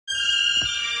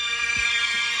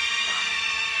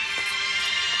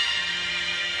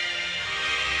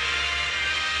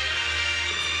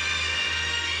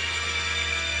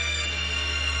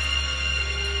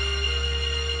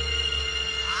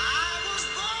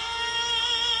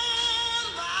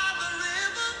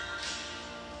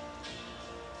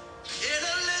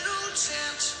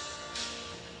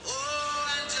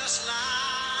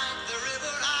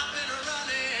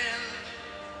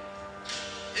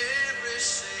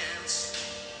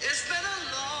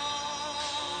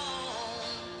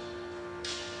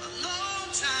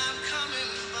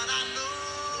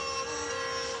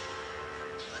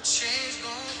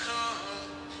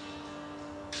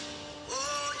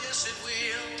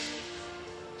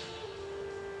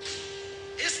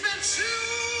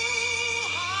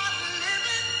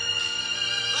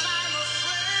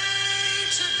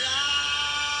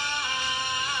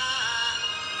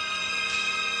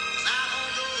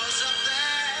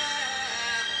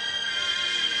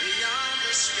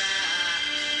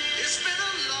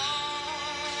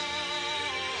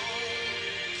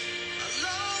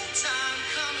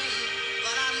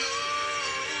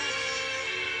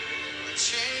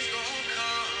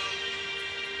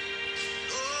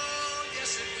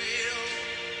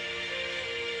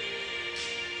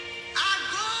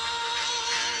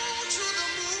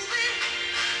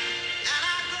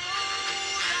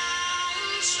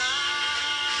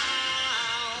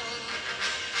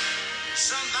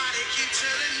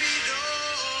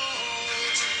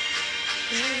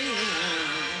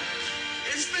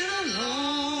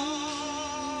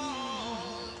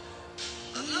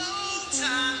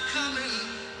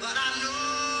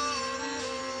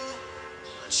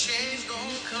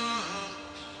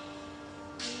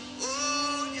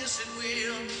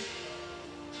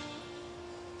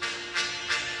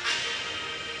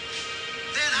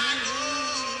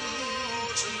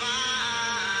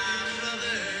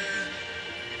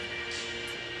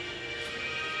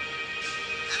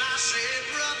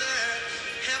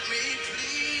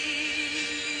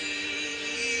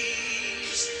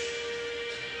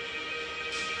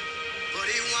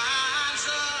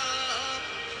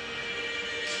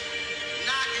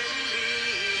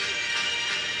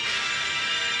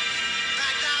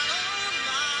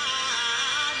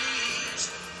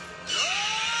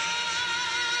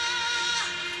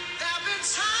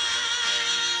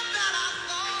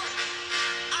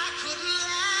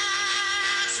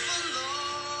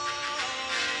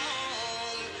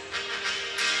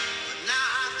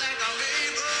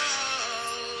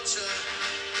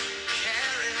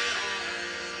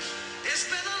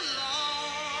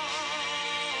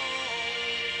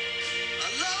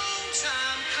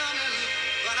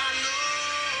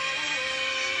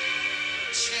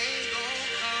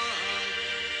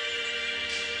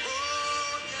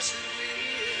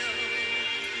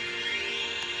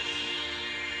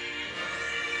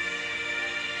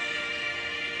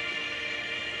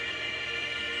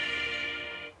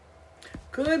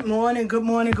Good morning, good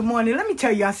morning, good morning. Let me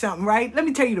tell y'all something, right? Let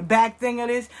me tell you the back thing of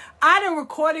this. I done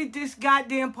recorded this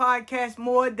goddamn podcast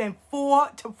more than 4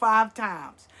 to 5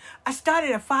 times. I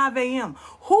started at 5 a.m.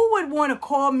 Who would want to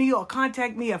call me or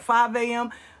contact me at 5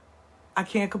 a.m.? I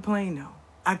can't complain, though.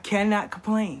 I cannot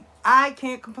complain. I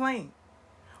can't complain.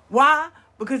 Why?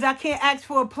 Because I can't ask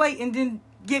for a plate and then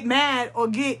get mad or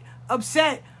get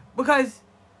upset because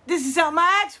this is something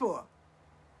I asked for,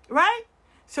 right?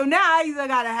 So now I either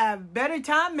got to have better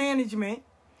time management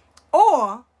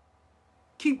or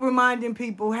keep reminding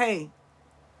people, hey,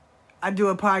 I do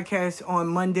a podcast on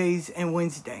Mondays and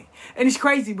Wednesday. And it's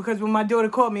crazy because when my daughter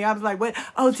called me, I was like, what?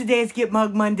 Oh, today's Get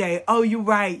Mug Monday. Oh, you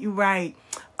right.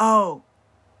 Oh,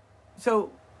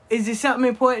 so is it something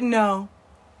important? No.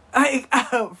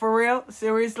 For real?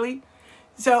 Seriously?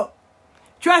 So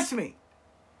trust me,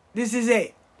 this is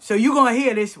it. So you're going to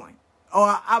hear this one.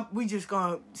 Or we just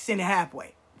going to send it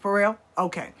halfway. For real?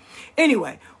 Okay.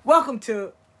 Anyway, welcome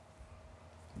to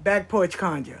Back Porch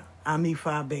Conjure. I'm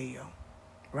Ifa Bayo,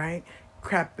 right?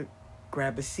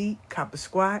 Grab a seat, cop a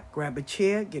squat, grab a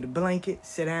chair, get a blanket,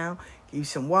 sit down, give you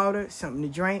some water, something to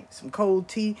drink, some cold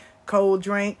tea, cold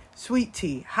drink, sweet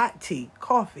tea, hot tea,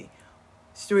 coffee.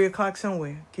 It's 3 o'clock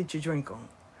somewhere. Get your drink on,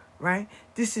 right?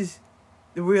 This is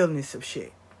the realness of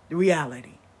shit, the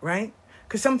reality, right?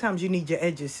 Because sometimes you need your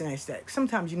edges snatched back.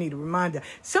 Sometimes you need a reminder.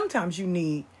 Sometimes you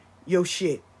need your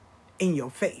shit in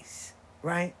your face,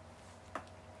 right?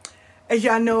 As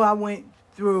y'all know, I went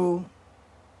through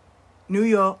New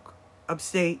York,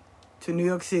 upstate, to New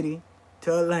York City,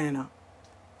 to Atlanta.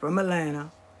 From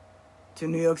Atlanta to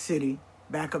New York City,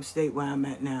 back upstate where I'm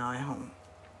at now at home.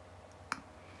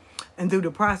 And through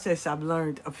the process, I've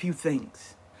learned a few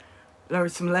things.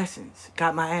 Learned some lessons.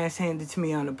 Got my ass handed to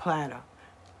me on a platter.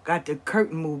 Got the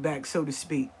curtain moved back, so to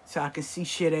speak, so I can see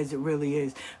shit as it really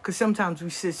is. Because sometimes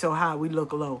we sit so high, we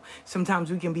look low.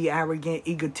 Sometimes we can be arrogant,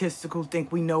 egotistical,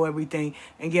 think we know everything,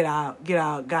 and get our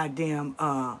goddamn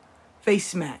face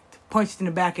smacked, punched in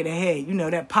the back of the head. You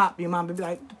know, that pop, your mom would be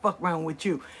like, what the fuck wrong with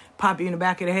you? Pop you in the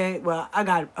back of the head? Well, I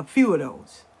got a few of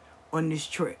those on this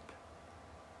trip,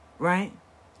 right?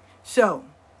 So,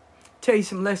 tell you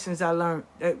some lessons I learned,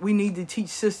 that we need to teach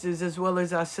sisters as well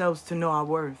as ourselves to know our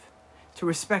worth. To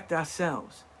respect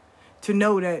ourselves, to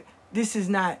know that this is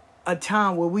not a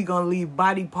time where we're going to leave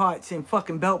body parts and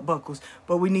fucking belt buckles,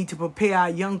 but we need to prepare our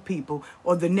young people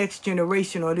or the next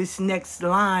generation or this next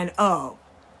line of,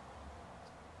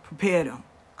 prepare them,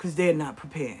 because they're not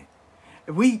prepared.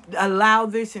 If we allow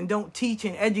this and don't teach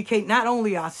and educate not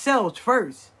only ourselves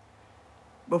first,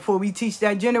 before we teach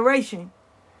that generation,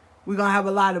 we're going to have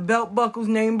a lot of belt buckles,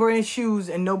 name brand shoes,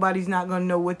 and nobody's not going to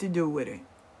know what to do with it.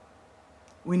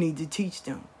 We need to teach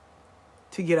them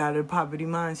to get out of the poverty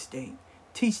mind state.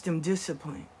 Teach them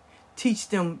discipline. Teach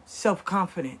them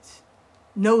self-confidence.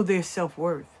 Know their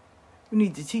self-worth. We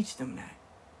need to teach them that.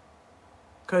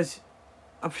 Because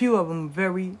a few of them are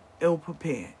very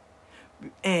ill-prepared.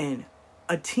 And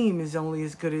a team is only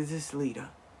as good as its leader.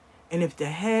 And if the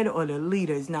head or the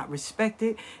leader is not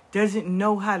respected, doesn't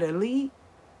know how to lead,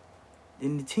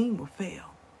 then the team will fail.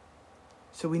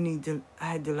 So I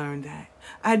had to learn that.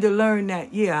 I had to learn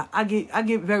that, yeah, I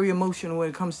get very emotional when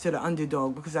it comes to the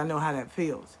underdog because I know how that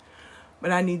feels.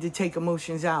 But I need to take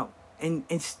emotions out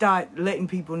and start letting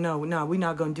people know, no, we're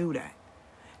not going to do that.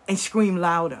 And scream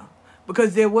louder.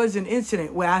 Because there was an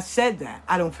incident where I said that.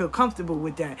 I don't feel comfortable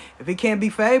with that. If it can't be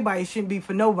for everybody, it shouldn't be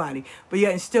for nobody. But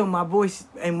yet and still my voice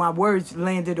and my words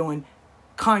landed on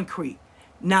concrete,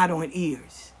 not on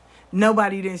ears.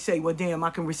 Nobody didn't say, well, damn, I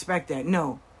can respect that.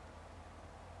 No.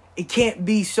 It can't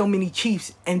be so many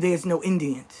chiefs and there's no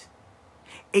Indians.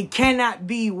 It cannot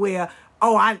be where,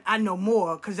 oh, I know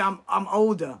more because I'm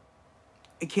older.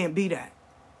 It can't be that.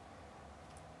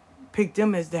 Pick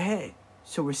them as the head.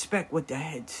 So respect what the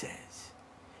head says.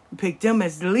 Pick them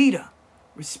as the leader.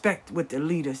 Respect what the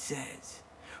leader says.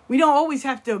 We don't always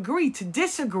have to agree to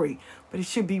disagree, but it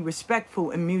should be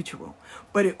respectful and mutual.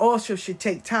 But it also should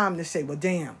take time to say, well,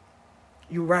 damn,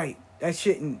 you're right. That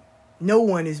shouldn't. No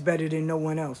one is better than no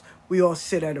one else. We all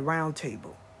sit at a round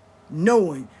table. No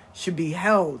one should be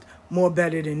held more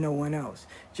better than no one else.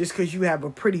 Just because you have a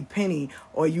pretty penny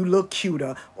or you look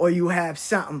cuter or you have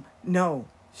something. No.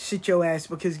 Sit your ass,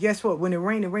 because guess what? When it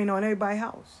rain on everybody's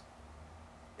house.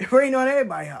 It rain on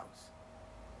everybody's house.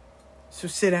 So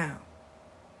sit down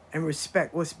and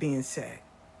respect what's being said.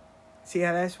 See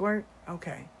how that's worked?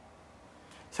 Okay.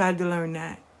 So I had to learn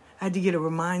that. I had to get a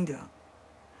reminder.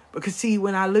 Because see,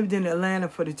 when I lived in Atlanta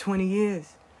for the 20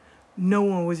 years, no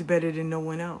one was better than no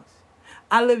one else.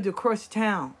 I lived across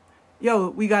town. Yo,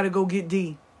 we got to go get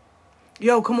D.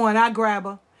 Yo, come on, I grab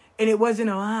her. And it wasn't,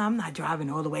 I'm not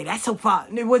driving all the way. That's so far.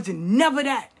 And it wasn't never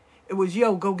that. It was,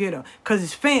 yo, go get her. Because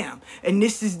it's fam. And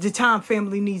this is the time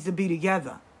family needs to be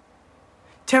together.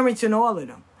 Terrence and all of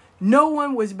them. No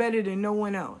one was better than no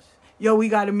one else. Yo, we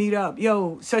got to meet up.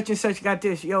 Yo, such and such got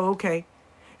this. Yo, okay.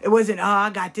 It wasn't,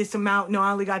 I got this amount. No,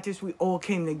 I only got this. We all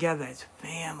came together as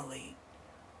family.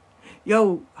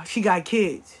 Yo, she got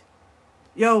kids.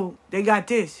 Yo, they got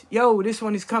this. Yo, this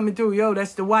one is coming through. Yo,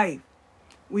 that's the wife.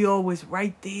 We all was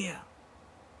right there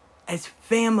as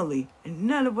family. And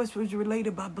none of us was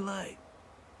related by blood.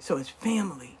 So it's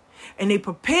family. And they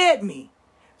prepared me.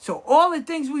 So all the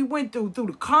things we went through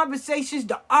the conversations,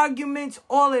 the arguments,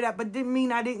 all of that, but didn't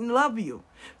mean I didn't love you.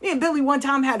 Me and Billy one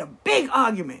time had a big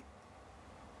argument.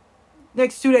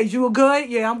 Next 2 days, you were good?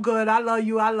 Yeah, I'm good. I love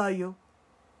you. I love you.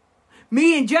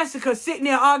 Me and Jessica sitting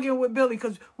there arguing with Billy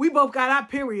because we both got our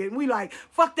period. And we like,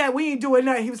 fuck that. We ain't doing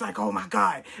nothing. He was like, oh, my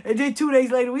God. And then 2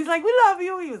 days later, we was like, we love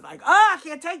you. He was like, I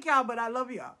can't take y'all, but I love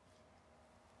y'all.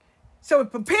 So it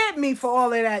prepared me for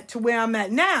all of that to where I'm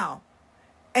at now.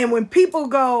 And when people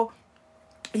go,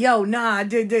 yo, nah, I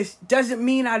did this, doesn't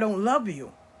mean I don't love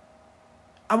you.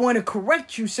 I want to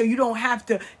correct you so you don't have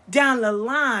to, down the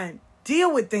line,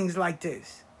 deal with things like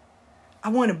this. I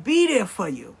want to be there for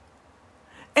you.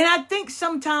 And I think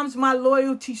sometimes my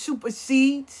loyalty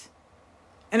supersedes.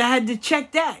 And I had to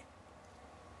check that.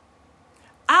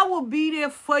 I will be there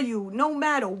for you no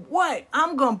matter what.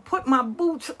 I'm going to put my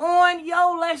boots on.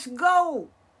 Yo, let's go.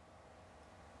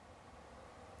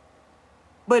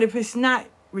 But if it's not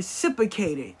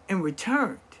reciprocated and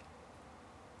returned,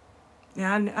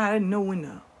 then I know when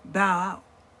to bow out.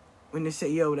 When they say,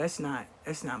 yo, that's not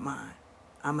mine.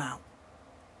 I'm out.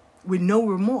 With no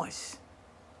remorse.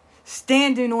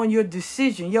 Standing on your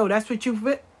decision. Yo, that's what you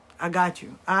fit? I got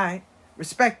you. All right.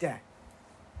 Respect that.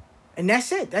 And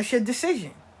that's it. That's your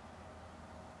decision.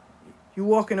 You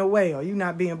walking away or you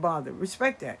not being bothered.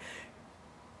 Respect that.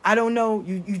 I don't know.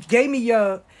 You gave me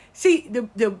your... See,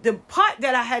 the part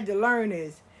that I had to learn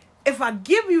is, if I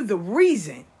give you the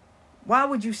reason, why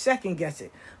would you second guess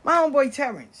it? My homeboy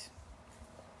Terrence.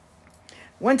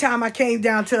 One time I came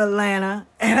down to Atlanta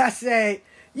and I said,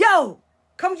 yo,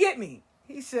 come get me.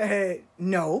 He said,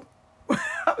 no.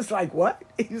 I was like, what?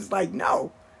 He was like,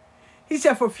 no. He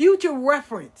said, for future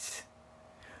reference,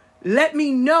 let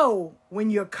me know when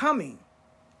you're coming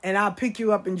and I'll pick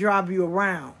you up and drive you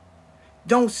around.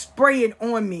 Don't spray it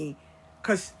on me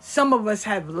because some of us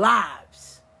have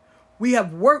lives. We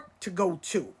have work to go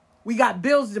to. We got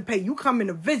bills to pay. You coming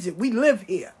to visit. We live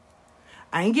here.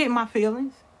 I ain't getting my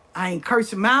feelings. I ain't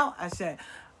curse him out. I said,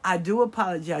 I do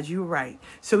apologize. You're right.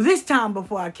 So this time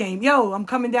before I came, yo, I'm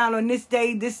coming down on this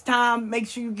day, this time. Make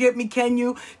sure you get me. Can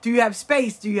you? Do you have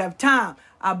space? Do you have time?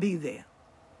 I'll be there.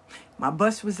 My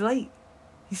bus was late.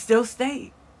 He still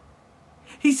stayed.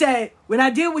 He said, when I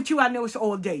deal with you, I know it's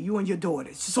all day. You and your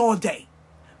daughters. It's all day.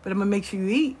 But I'm going to make sure you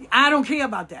eat. I don't care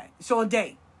about that. It's all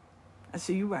day. I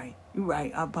said, you're right. You're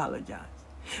right. I apologize.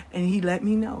 And he let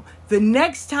me know. The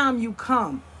next time you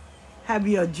come, have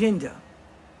your agenda.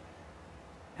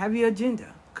 Have your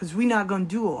agenda. Because we're not going to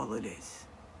do all of this.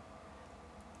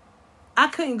 I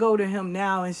couldn't go to him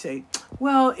now and say,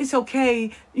 well, it's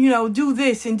okay. Do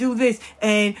this and do this.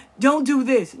 And don't do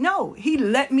this. No, he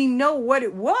let me know what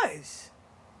it was.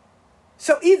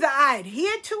 So either I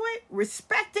adhere to it,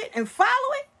 respect it, and follow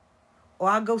it, or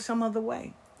I'll go some other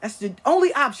way. That's the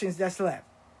only options that's left.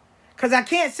 Because I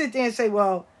can't sit there and say,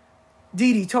 well,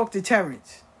 Dee, talk to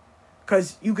Terrence.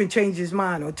 Because you can change his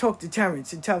mind. Or talk to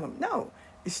Terrence and tell him. No,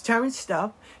 it's Terrence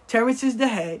stuff. Terrence is the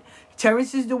head.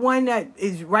 Terrence is the one that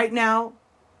is right now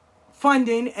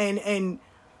funding and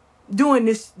doing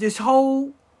this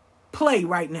whole play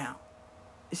right now.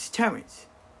 It's Terrence.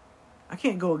 I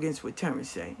can't go against what Terrence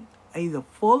say. I either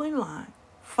fall in line,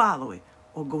 follow it,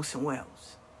 or go somewhere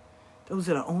else. Those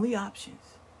are the only options.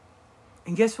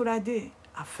 And guess what I did?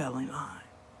 I fell in line.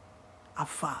 I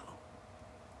followed.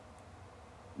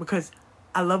 Because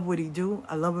I love what he do.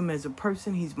 I love him as a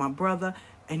person. He's my brother,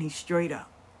 and he's straight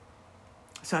up.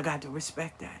 So I got to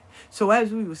respect that. So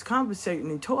as we was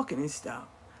conversating and talking and stuff,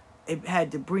 it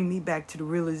had to bring me back to the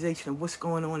realization of what's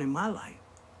going on in my life.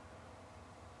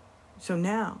 So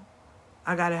now,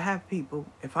 I got to have people,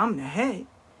 if I'm the head,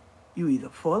 you either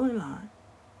fall in line,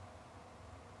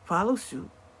 follow suit,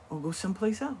 or go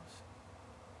someplace else.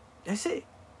 That's it.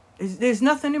 There's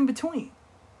nothing in between.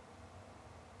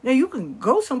 Now, you can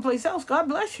go someplace else. God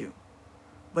bless you.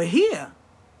 But here,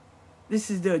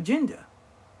 this is the agenda.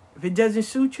 If it doesn't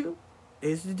suit you,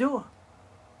 there's the door.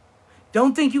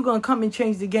 Don't think you're going to come and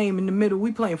change the game in the middle.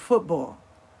 We playing football.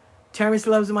 Terrence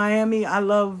loves Miami. I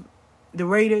love the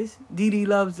Raiders. Dee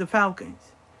loves the Falcons.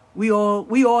 We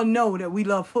all know that we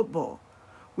love football.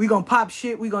 We going to pop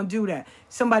shit. We going to do that.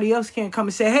 Somebody else can't come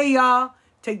and say, hey, y'all,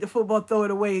 take the football, throw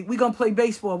it away. We going to play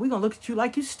baseball. We going to look at you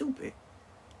like you stupid.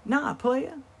 Nah,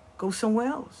 player. Go somewhere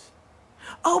else.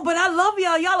 Oh, but I love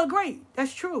y'all. Y'all are great.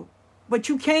 That's true. But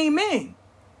you came in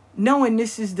knowing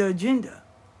this is the agenda.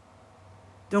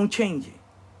 Don't change it.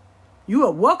 You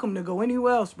are welcome to go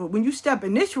anywhere else. But when you step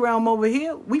in this realm over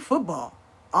here, we football.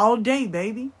 All day,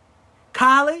 baby.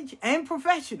 College and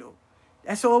professional.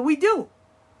 That's all we do.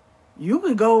 You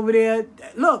can go over there.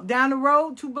 Look, down the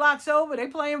road, 2 blocks over, they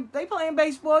playing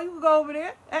baseball. You can go over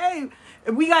there. Hey,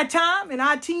 if we got time and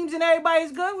our teams and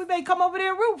everybody's good, we may come over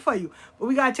there and root for you. But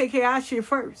we got to take care of our shit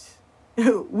first.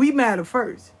 We matter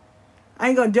first. I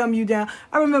ain't going to dumb you down.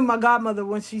 I remember my godmother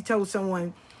when she told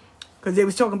someone, because they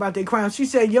was talking about their crown, she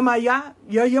said, your Maya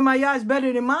is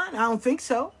better than mine? I don't think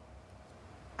so.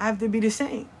 I have to be the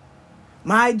same.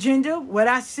 My agenda, what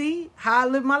I see, how I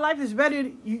live my life is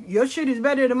better. Your shit is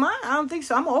better than mine? I don't think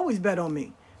so. I'm always bet on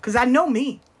me. Because I know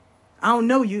me. I don't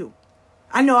know you.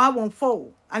 I know I won't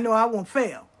fold. I know I won't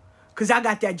fail. Because I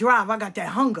got that drive. I got that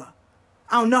hunger.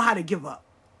 I don't know how to give up.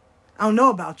 I don't know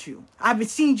about you. I haven't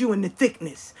seen you in the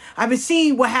thickness. I haven't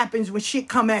seen what happens when shit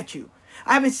come at you.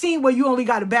 I haven't seen where you only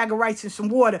got a bag of rice and some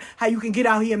water, how you can get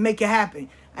out here and make it happen.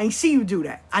 I ain't see you do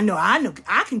that. I know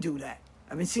I can do that.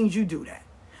 I haven't seen you do that.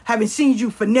 Haven't seen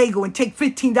you finagle and take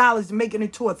 $15 and make it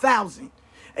into $1,000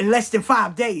 in less than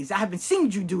 5 days. I haven't seen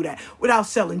you do that without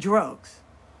selling drugs.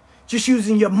 Just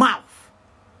using your mouth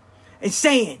and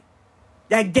saying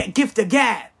that gift of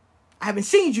gab. I haven't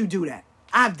seen you do that.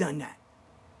 I've done that.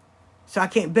 So I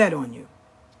can't bet on you.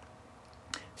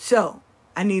 So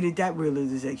I needed that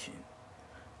realization.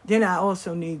 Then I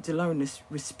also need to learn to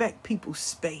respect people's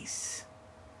space.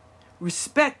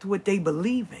 Respect what they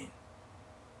believe in.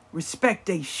 Respect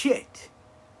their shit.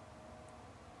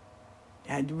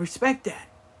 I had to respect that.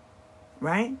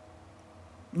 Right?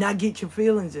 Not get your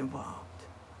feelings involved.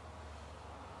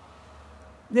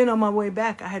 Then on my way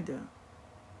back, I had to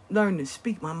learn to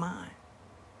speak my mind.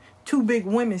 2 big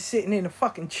women sitting in a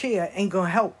fucking chair ain't gonna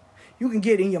help. You can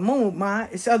get in your mood, man.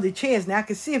 It's other chairs. Now, I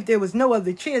can see if there was no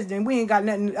other chairs, then we ain't got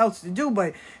nothing else to do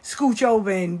but scooch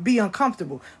over and be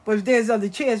uncomfortable. But if there's other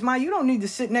chairs, man, you don't need to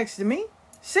sit next to me.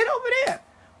 Sit over there.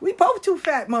 We both 2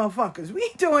 fat motherfuckers. We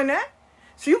ain't doing that.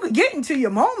 So you could get into your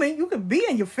moment. You could be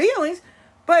in your feelings.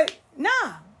 But,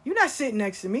 nah, you're not sitting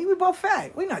next to me. We both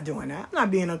fat. We're not doing that. I'm not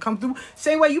being uncomfortable.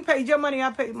 Same way you paid your money, I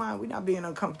paid mine. We're not being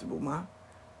uncomfortable, man.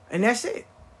 And that's it.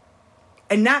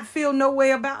 And not feel no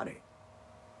way about it.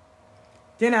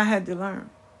 Then I had to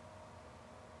learn.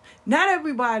 Not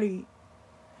everybody...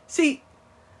 See,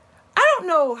 I don't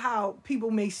know how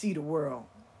people may see the world.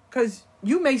 Because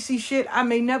you may see shit I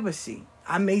may never see.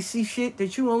 I may see shit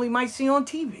that you only might see on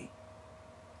TV.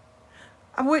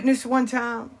 I witnessed one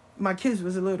time, my kids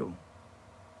was little.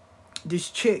 This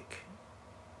chick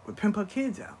would pimp her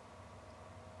kids out.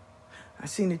 I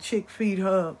seen a chick feed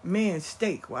her man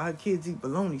steak while her kids eat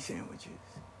bologna sandwiches.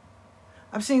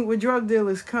 I've seen where drug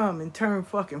dealers come and turn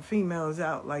fucking females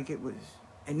out like it was...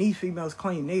 And these females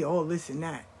claim they all this and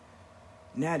that.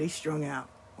 Now they strung out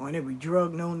on every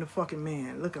drug known to fucking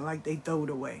man, looking like they throw it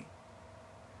away.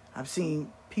 I've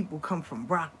seen people come from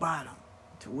rock bottom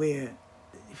to where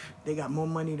they got more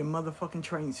money than motherfucking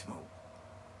train smoke.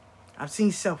 I've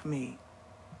seen self-made.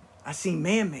 I've seen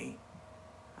man-made.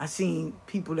 I've seen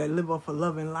people that live off of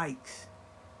love and likes.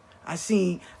 I've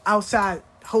seen outside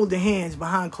holding hands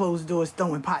behind closed doors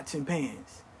throwing pots and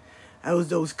pans.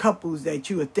 Those couples that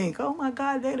you would think, oh my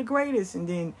God, they're the greatest. And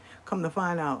then come to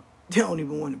find out, they don't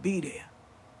even want to be there.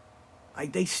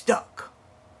 Like they stuck.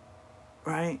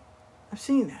 Right? I've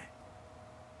seen that.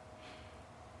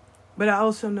 But I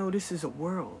also know this is a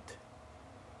world.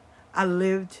 I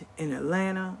lived in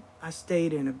Atlanta. I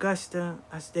stayed in Augusta.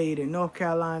 I stayed in North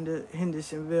Carolina,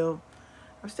 Hendersonville.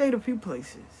 I've stayed a few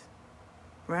places.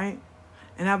 Right?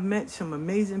 And I've met some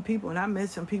amazing people. And I met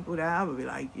some people that I would be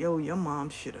like, yo, your mom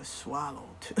should have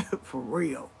swallowed. For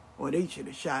real. Or they should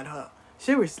have shot her.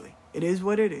 Seriously. It is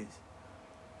what it is.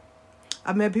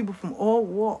 I've met people from all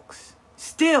walks.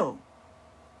 Still,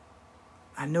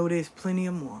 I know there's plenty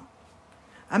of more.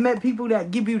 I met people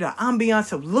that give you the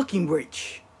ambiance of looking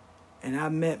rich. And I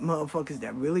met motherfuckers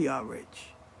that really are rich.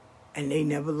 And they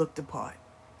never looked the part.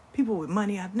 People with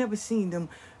money, I've never seen them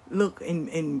look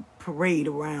and parade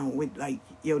around with like,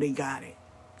 yo, they got it.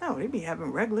 No, they be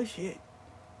having regular shit.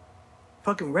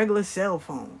 Fucking regular cell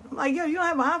phone. I'm like, yo, you don't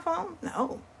have an iPhone?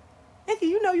 No. Nigga,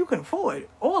 you know you can afford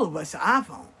all of us an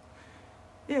iPhone.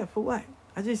 Yeah, for what?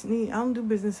 I don't do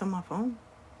business on my phone.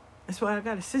 That's what I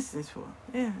got assistance for.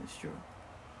 Yeah, that's true.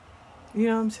 You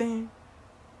know what I'm saying?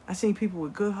 I seen people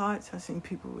with good hearts. I seen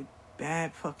people with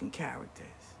bad fucking characters.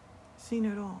 Seen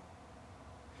it all.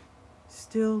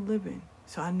 Still living.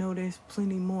 So I know there's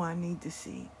plenty more I need to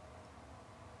see.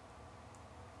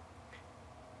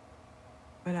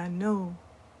 But I know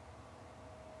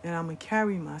that I'm going to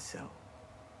carry myself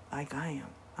like I am.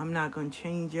 I'm not going to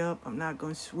change up. I'm not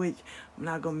going to switch. I'm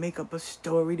not going to make up a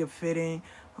story to fit in.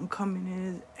 I'm coming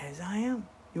in as I am.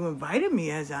 You invited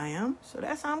me as I am, so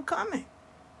that's how I'm coming.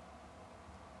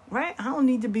 Right? I don't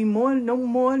need to be more,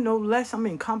 no less. I'm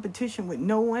in competition with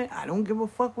no one. I don't give a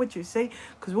fuck what you say,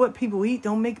 because what people eat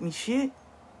don't make me shit.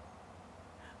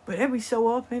 But every so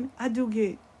often, I do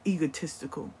get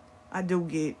egotistical. I do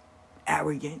get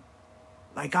arrogant.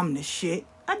 Like I'm the shit.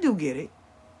 I do get it.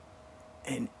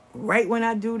 And right when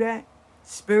I do that,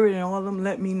 Spirit and all of them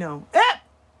let me know.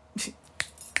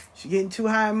 She getting too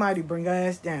high and mighty, bring her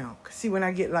ass down. Because see, when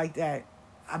I get like that,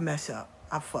 I mess up.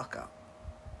 I fuck up.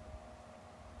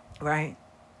 Right?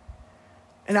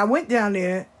 And I went down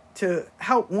there to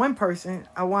help one person.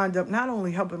 I wound up not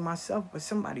only helping myself, but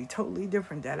somebody totally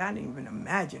different that I didn't even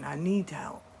imagine I need to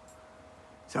help.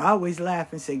 So I always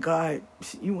laugh and say, God,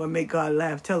 you want to make God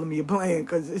laugh, tell him you're playing,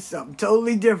 because it's something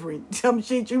totally different. Some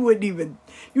shit you're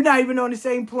not even on the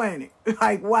same planet.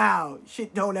 Like, wow,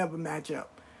 shit don't ever match up.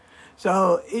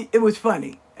 So it was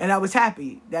funny. And I was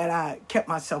happy that I kept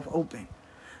myself open.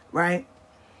 Right?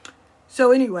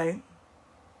 So anyway,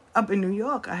 up in New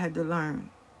York, I had to learn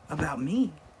about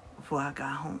me before I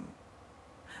got home.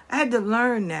 I had to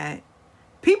learn that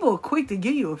people are quick to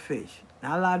give you a fish.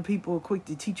 Now, a lot of people are quick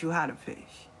to teach you how to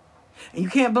fish. And you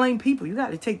can't blame people. You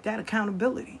got to take that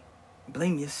accountability.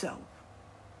 Blame yourself.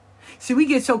 See, we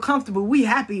get so comfortable. We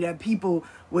happy that people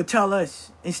will tell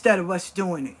us instead of us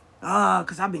doing it.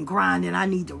 Because I've been grinding. I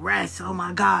need to rest. Oh,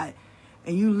 my God.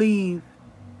 And you leave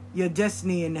your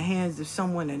destiny in the hands of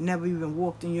someone that never even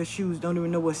walked in your shoes, don't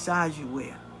even know what size you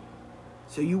wear.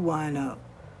 So you wind up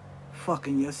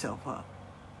fucking yourself up.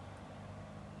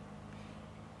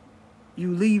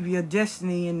 You leave your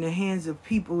destiny in the hands of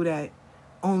people that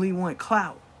only want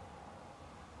clout.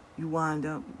 You wind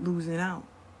up losing out.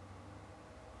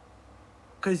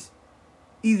 Because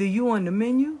either you on the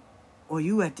menu or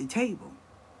you at the table.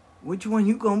 Which one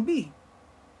you gonna be?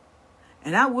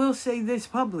 And I will say this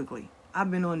publicly. I've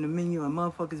been on the menu and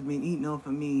motherfuckers been eating off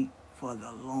of me for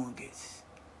the longest.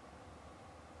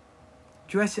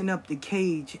 Dressing up the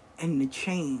cage and the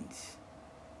chains.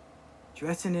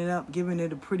 Dressing it up, giving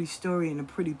it a pretty story and a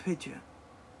pretty picture.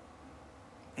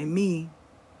 And me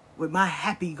with my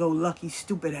happy-go-lucky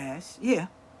stupid ass. Yeah,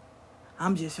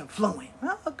 I'm just flowing.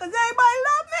 Because everybody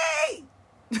love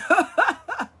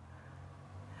me.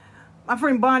 My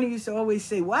friend Bonnie used to always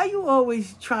say, why you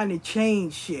always trying to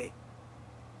change shit?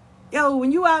 Yo,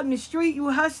 when you out in the street,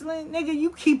 you hustling, nigga, you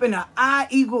keeping an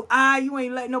eagle eye. You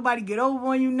ain't letting nobody get over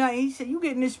on you, nothing. He said, you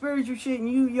getting this spiritual shit and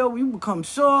you become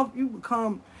soft. You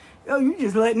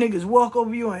just let niggas walk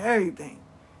over you and everything.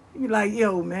 You be like,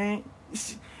 yo, man,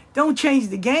 don't change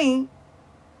the game.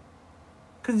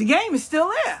 Because the game is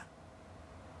still there.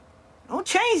 Don't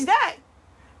change that.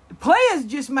 The players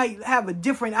just might have a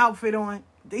different outfit on.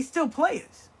 They still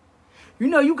players. You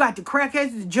know, you got the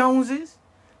crackheads, the Joneses,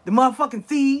 the motherfucking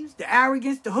thieves, the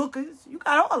arrogance, the hookers. You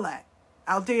got all that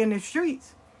out there in the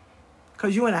streets.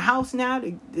 Because you in a house now,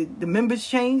 the members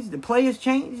change, the players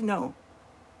change. No.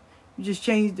 You just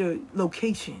change the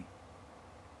location.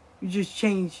 You just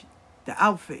change the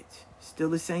outfits.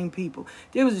 Still the same people.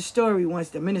 There was a story once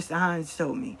that Minister Hines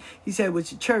told me. He said it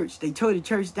was a church. They tore the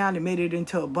church down and made it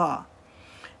into a bar.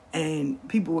 And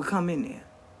people would come in there.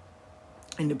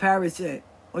 And the parish said,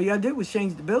 all y'all did was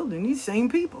change the building. These same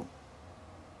people.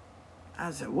 I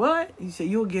said, what? He said,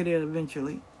 you'll get it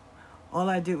eventually. All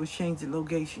I did was change the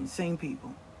location. Same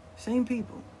people. Same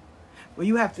people. Well,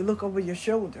 you have to look over your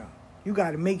shoulder. You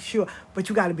got to make sure. But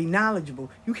you got to be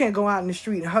knowledgeable. You can't go out in the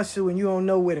street and hustle and you don't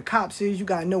know where the cops is. You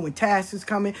got to know when tasks is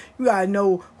coming. You got to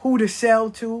know who to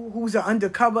sell to, who's an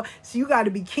undercover. So you got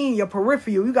to be keen, your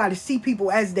peripheral. You got to see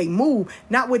people as they move,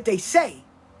 not what they say.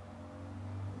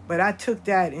 But I took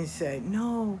that and said,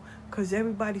 no, because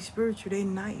everybody's spiritual. They're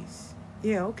nice.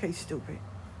 Yeah, okay, stupid.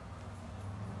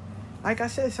 Like I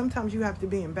said, sometimes you have to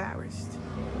be embarrassed.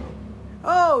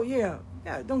 Oh, yeah.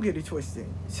 Yeah, don't get it twisted.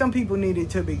 Some people needed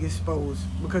to be exposed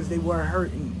because they were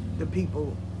hurting the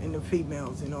people and the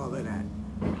females and all of that.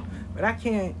 But I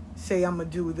can't say I'm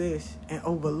going to do this and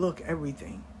overlook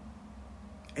everything.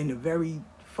 And the very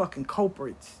fucking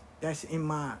culprits that's in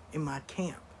my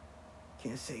camp.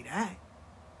 Can't say that.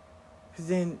 Because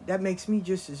then that makes me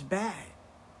just as bad.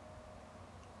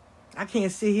 I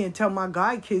can't sit here and tell my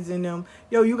guy kids and them,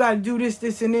 yo, you got to do this,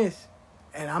 this, and this.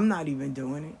 And I'm not even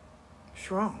doing it.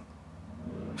 What's wrong?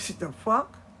 What the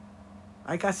fuck?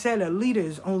 Like I said, a leader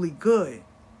is only good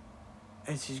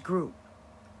as his group.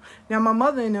 Now, my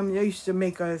mother and them, they used to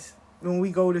make us, when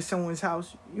we go to someone's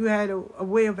house, you had a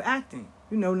way of acting.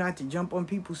 You know, not to jump on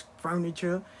people's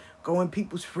furniture, go in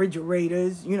people's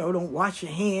refrigerators, you know, don't wash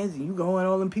your hands, and you go in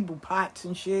all in people's pots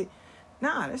and shit.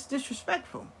 Nah, that's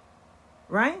disrespectful.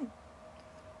 Right?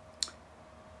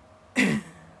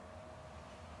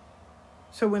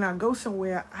 So when I go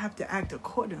somewhere, I have to act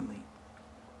accordingly.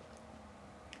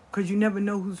 Because you never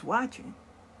know who's watching.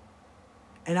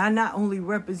 And I not only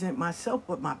represent myself,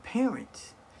 but my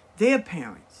parents, their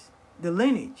parents, the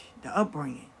lineage, the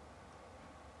upbringing.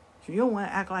 So you don't want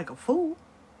to act like a fool,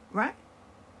 right?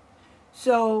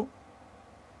 So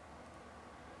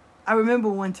I remember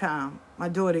one time, my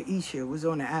daughter Isha was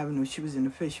on the avenue. She was in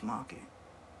the fish market.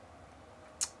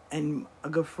 And a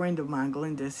good friend of mine,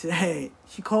 Glenda, said,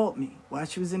 she called me while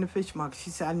she was in the fish market. She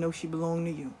said, I know she belonged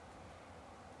to you.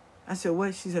 I said,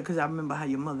 what? She said, because I remember how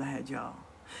your mother had y'all.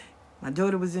 My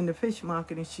daughter was in the fish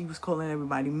market and she was calling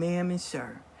everybody ma'am and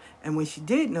sir. And when she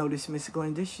did notice Miss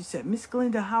Glenda, she said, Miss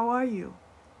Glenda, how are you?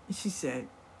 And she said,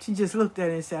 she just looked at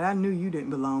her and said, I knew you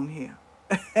didn't belong here.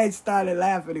 And started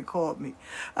laughing and called me.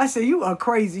 I said, you are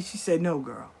crazy. She said, no,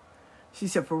 girl. She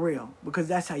said, for real, because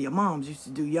that's how your moms used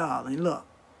to do y'all. And look,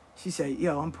 she said,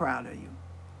 yo, I'm proud of you.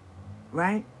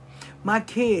 Right? My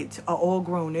kids are all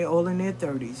grown. They're all in their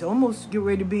 30s. Almost get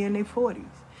ready to be in their 40s.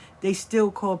 They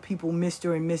still call people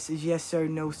Mr. and Mrs. Yes, sir,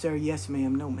 no, sir. Yes,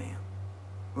 ma'am, no, ma'am.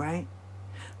 Right?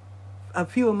 A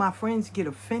few of my friends get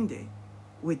offended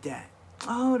with that.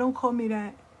 Oh, don't call me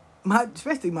that.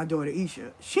 Especially my daughter,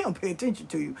 Isha. She don't pay attention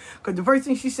to you. Because the first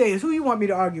thing she says is, who you want me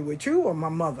to argue with, you or my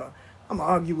mother? I'm going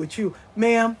to argue with you.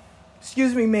 Ma'am,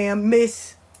 excuse me, ma'am,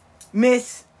 miss.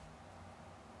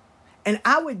 And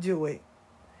I would do it.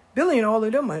 Billy and all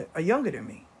of them are younger than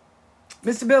me.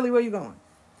 Mr. Billy, where you going?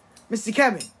 Mr.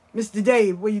 Kevin, Mr.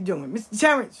 Dave, where you doing? Mr.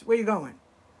 Terrence, where you going?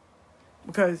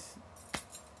 Because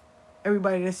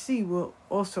everybody that see will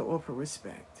also offer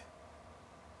respect.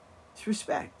 It's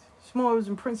respect. It's morals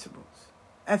and principles.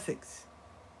 Ethics.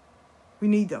 We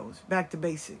need those. Back to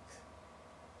basics.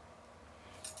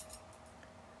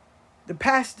 The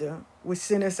pastor would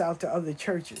send us out to other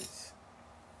churches.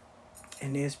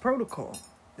 And there's protocol.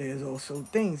 There's also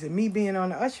things. And me being on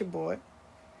the usher board,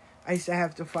 I used to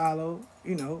have to follow,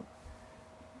 you know,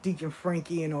 Deacon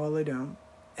Frankie and all of them.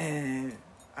 And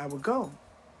I would go.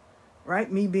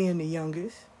 Right? Me being the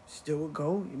youngest. still would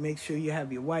go. You make sure you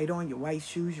have your white on, your white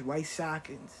shoes, your white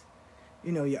stockings,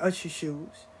 your usher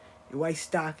shoes, your white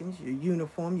stockings, your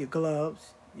uniform, your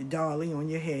gloves, your dolly on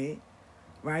your head,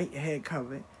 right? Your head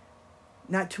covered.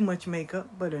 Not too much makeup,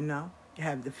 but enough. You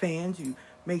have the fans. You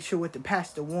make sure what the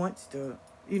pastor wants,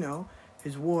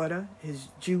 his water, his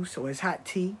juice, or his hot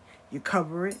tea. You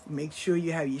cover it. Make sure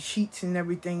you have your sheets and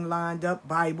everything lined up,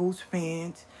 Bibles,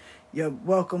 fans, your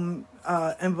welcome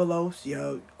envelopes,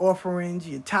 your offerings,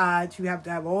 your tithes. You have to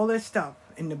have all that stuff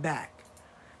in the back.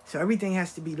 So everything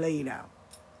has to be laid out.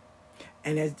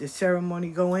 And as the ceremony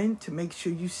go in, to make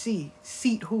sure you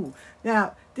seat who.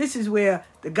 Now, this is where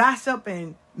the gossip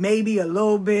and maybe a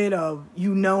little bit of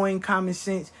knowing common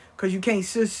sense, because you can't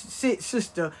sit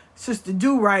sister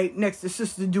do right next to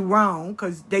sister do wrong,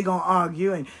 because they going to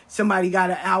argue and somebody got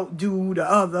to outdo the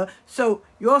other. So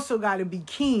you also got to be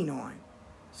keen on.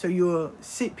 So you'll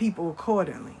sit people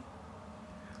accordingly.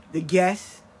 The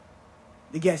guest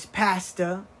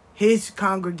pastor, his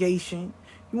congregation,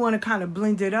 you want to kind of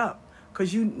blend it up,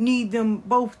 because you need them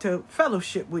both to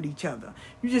fellowship with each other.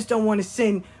 You just don't want to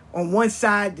send on one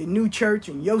side the new church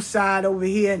and your side over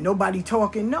here and nobody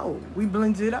talking. No, we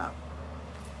blend it up,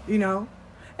 And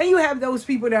you have those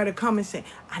people that are come and say,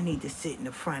 I need to sit in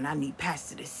the front. I need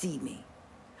pastor to see me.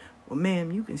 Well,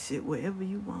 ma'am, you can sit wherever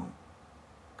you want,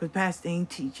 because pastor ain't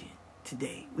teaching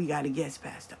today. We got a guest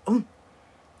pastor.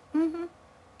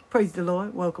 Praise the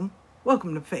Lord. Welcome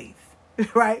to faith.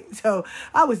 Right? So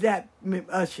I was that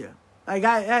usher. Like,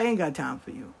 I ain't got time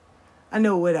for you. I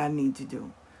know what I need to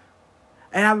do.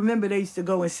 And I remember they used to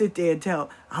go and sit there and tell,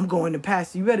 I'm going to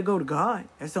pastor. You better go to God.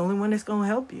 That's the only one that's going to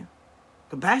help you.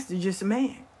 Because pastor's just a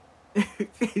man.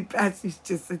 Pastor used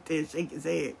to just sit there and shake his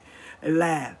head and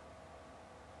laugh.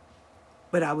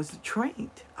 But I was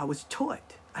trained. I was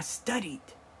taught. I studied.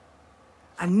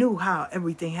 I knew how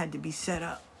everything had to be set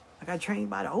up. I got trained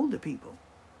by the older people.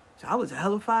 So I was a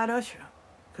hellified usher.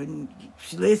 Couldn't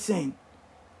listen.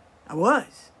 I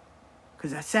was.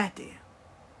 Because I sat there.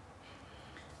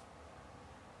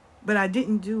 But I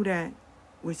didn't do that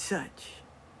with such.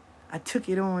 I took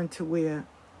it on to where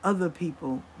other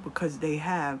people, because they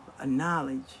have a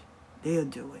knowledge, they'll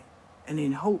do it. And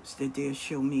in hopes that they'll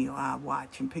show me, or I'll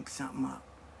watch and pick something up.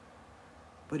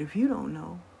 But if you don't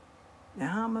know, then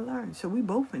how am I learn? So we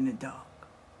both in the dark.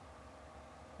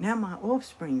 Now my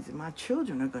offsprings and my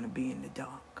children are going to be in the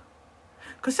dark.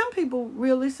 Because some people,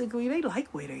 realistically, they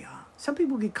like where they are. Some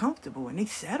people get comfortable and they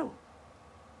settle.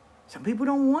 Some people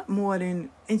don't want more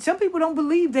than, and some people don't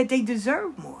believe that they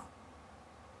deserve more.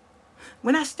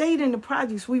 When I stayed in the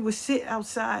projects, we would sit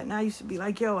outside, and I used to be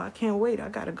like, yo, I can't wait, I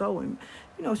got to go. And,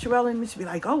 Sherelle and used to be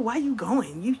like, oh, why you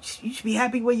going? You should be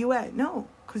happy where you at. No,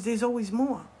 because there's always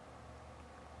more.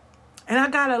 And I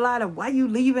got a lot of, why you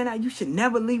leaving? You should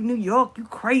never leave New York. You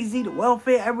crazy, the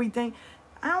welfare, everything.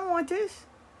 I don't want this.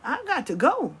 I got to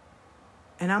go.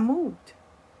 And I moved.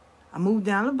 I moved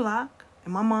down the block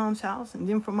in my mom's house. And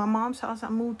then from my mom's house, I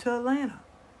moved to Atlanta.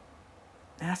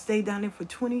 And I stayed down there for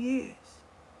 20 years.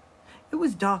 It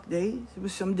was dark days. It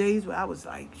was some days where I was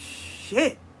like,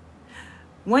 shit.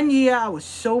 One year I was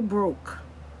so broke,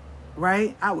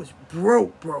 right? I was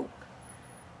broke.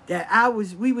 That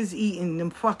we was eating them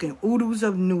fucking oodles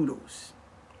of noodles.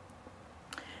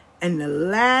 And the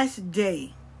last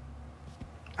day,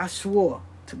 I swore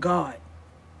to God.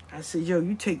 I said, yo,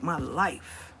 you take my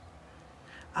life.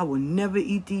 I will never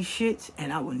eat these shits,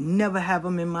 and I will never have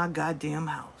them in my goddamn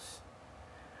house.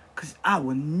 Because I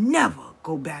will never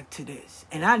go back to this.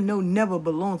 And I know never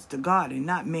belongs to God and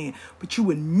not man. But you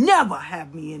would never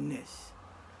have me in this.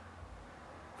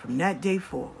 From that day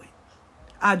forward,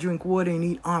 I drink water and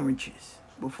eat oranges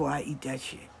before I eat that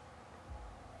shit.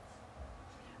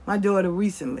 My daughter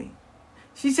recently,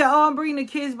 she said, oh, I'm bringing the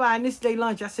kids by and this day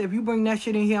lunch. I said, if you bring that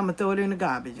shit in here, I'm going to throw it in the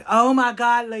garbage. Oh, my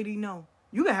God, lady, no.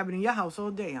 You can have it in your house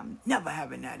all day. I'm never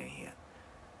having that in here.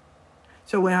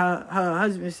 So when her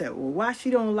husband said, well, why she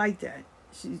don't like that?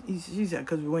 She said,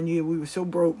 because one year we were so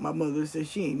broke, my mother said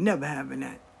she ain't never having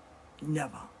that.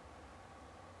 Never.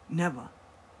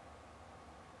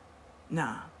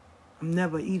 Nah, I'm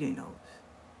never eating those.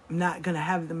 I'm not going to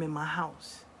have them in my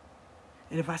house.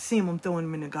 And if I see them, I'm throwing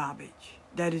them in the garbage.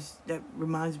 That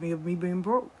reminds me of me being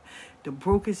broke. The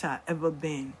brokest I've ever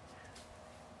been,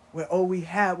 where all we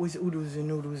had was oodles and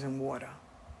noodles and water.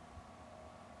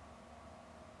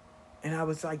 And I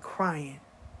was like crying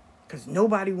because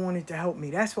nobody wanted to help me.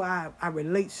 That's why I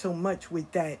relate so much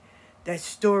with that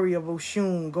story of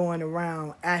Oshun going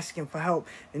around asking for help.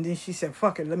 And then she said,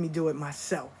 fuck it, let me do it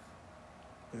myself.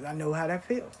 Because I know how that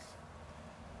feels.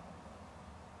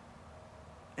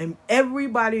 And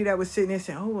everybody that was sitting there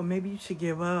saying, oh, well, maybe you should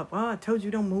give up. Oh, I told you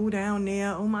don't move down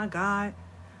there. Oh, my God.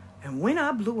 And when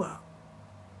I blew up,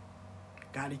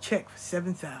 got a check for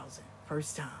 $7,000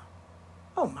 first time.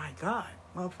 Oh, my God.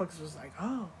 Motherfuckers was like,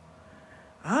 oh.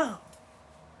 I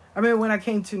remember when I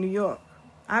came to New York,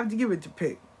 I have to give it to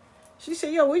Pick. She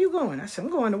said, yo, where you going? I said, I'm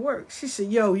going to work. She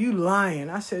said, yo, you lying.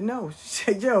 I said, no. She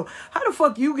said, yo, how the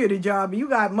fuck you get a job and you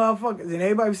got motherfuckers and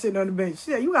everybody was sitting on the bench?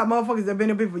 She said, you got motherfuckers that been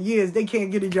up here for years. They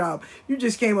can't get a job. You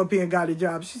just came up here and got a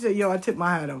job. She said, yo, I tip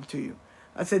my hat off to you.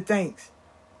 I said, thanks.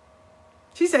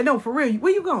 She said, no, for real,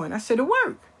 where you going? I said, to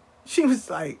work. She was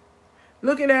like,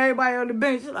 looking at everybody on the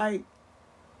bench like,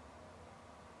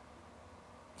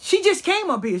 she just came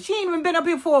up here. She ain't even been up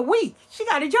here for a week. She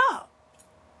got a job.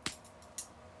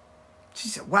 She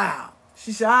said, wow.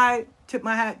 She said, I tip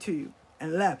my hat to you,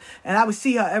 and left. And I would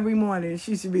see her every morning, and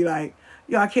she should be like,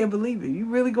 yo, I can't believe it. You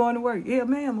really going to work? Yeah,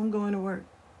 ma'am, I'm going to work.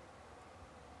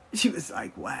 She was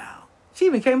like, wow. She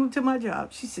even came up to my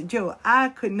job. She said, Joe, I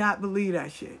could not believe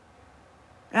that shit.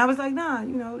 And I was like, nah,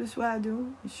 this is what I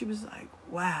do. And she was like,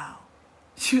 wow.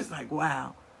 She was like,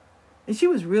 wow. And she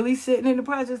was really sitting in the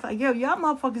projects like, yo, y'all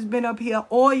motherfuckers been up here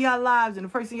all y'all lives. And the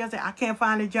first thing y'all say, I can't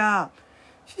find a job.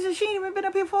 She said she ain't even been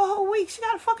up here for a whole week. She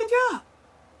got a fucking job.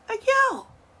 Like, yo,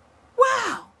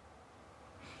 wow.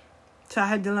 So I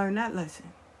had to learn that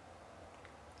lesson.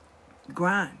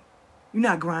 Grind. You're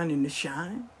not grinding to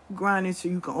shine. You're grinding so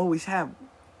you can always have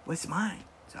what's mine.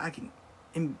 So I can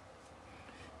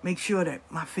make sure that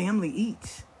my family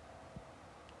eats.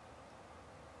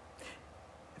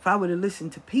 If I would have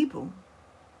listened to people,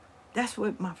 that's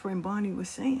what my friend Bonnie was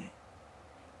saying.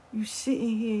 You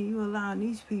sitting here, you allowing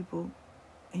these people,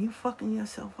 and you fucking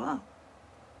yourself up.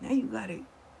 Now you got to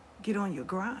get on your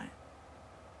grind.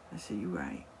 I said, you're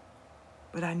right.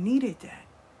 But I needed that.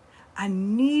 I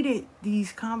needed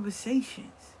these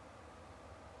conversations.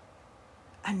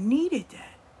 I needed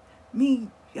that.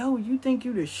 Yo, you think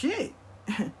you the shit.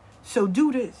 So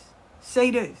do this.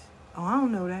 Say this. Oh, I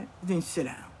don't know that. Then sit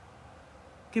down.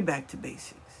 Get back to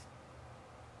basics.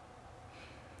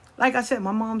 Like I said,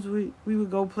 my mom's, we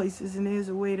would go places and there's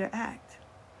a way to act.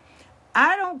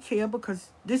 I don't care because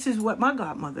this is what my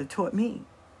godmother taught me.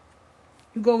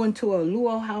 You go into a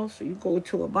luau house or you go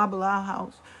to a babalawo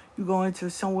house, you go into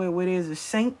somewhere where there's a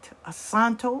saint, a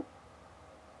santo,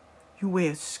 you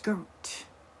wear a skirt.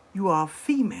 You are a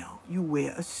female, you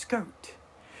wear a skirt.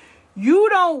 You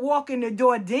don't walk in the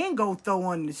door, then go throw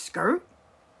on the skirt.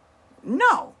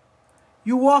 No.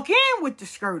 You walk in with the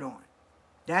skirt on.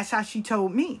 That's how she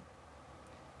told me.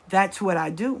 That's what I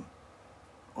do.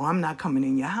 Or I'm not coming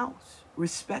in your house.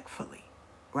 Respectfully.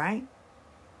 Right?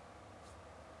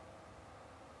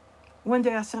 One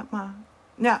day I sent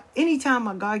now, anytime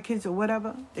my godkids or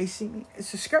whatever, they see me,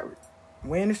 it's a skirt. I'm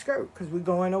wearing a skirt because we're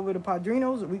going over to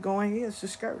Padrinos or we going here, it's a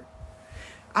skirt.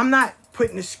 I'm not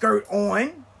putting the skirt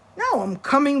on. No, I'm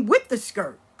coming with the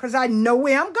skirt because I know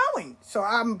where I'm going. So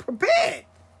I'm prepared.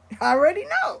 I already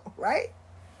know, right?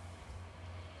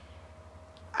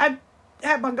 I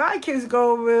had my godkids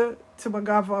go over to my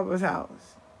godfather's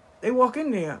house. They walk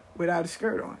in there without a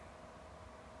skirt on.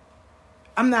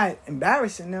 I'm not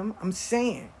embarrassing them. I'm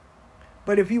saying.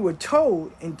 But if you were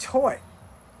told and taught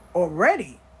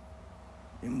already,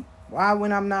 then why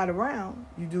when I'm not around,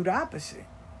 you do the opposite?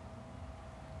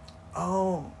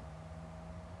 Oh.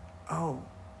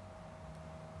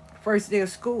 First day of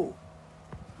school.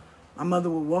 My mother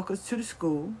would walk us to the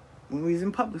school. When we was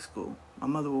in public school, my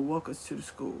mother would walk us to the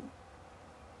school.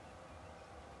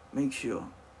 Make sure.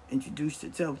 Introduce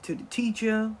yourself to the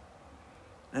teacher.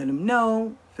 Let them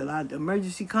know. Fill out the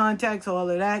emergency contacts, all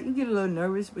of that. You get a little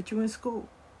nervous, but you're in school.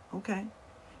 Okay.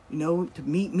 To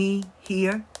meet me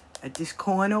here at this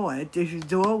corner or at this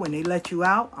door when they let you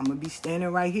out. I'm going to be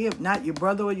standing right here. If not your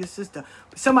brother or your sister,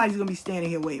 but somebody's going to be standing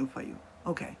here waiting for you.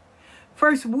 Okay.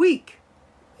 First week,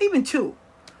 even 2.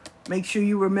 Make sure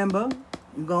you remember,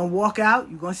 you're going to walk out,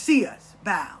 you're going to see us,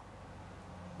 bow,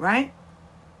 right?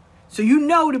 So you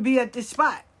know to be at this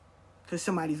spot because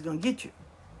somebody's going to get you,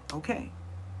 okay?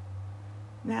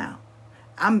 Now,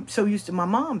 I'm so used to my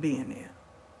mom being there,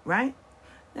 right?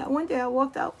 Now, one day I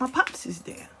walked out, my pops is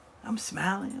there. I'm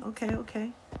smiling,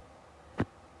 okay.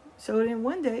 So then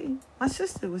one day, my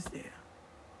sister was there.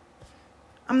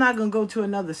 I'm not going to go to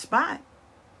another spot.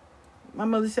 My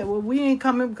mother said, well, we ain't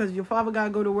coming because your father got to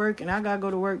go to work and I got to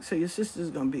go to work, so your sister's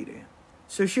going to be there.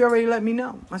 So she already let me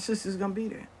know. My sister's going to be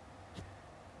there.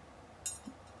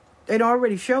 They'd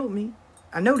already showed me.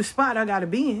 I know the spot I got to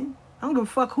be in. I don't give a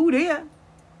fuck who there.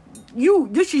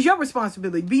 This is your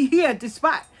responsibility. Be here at this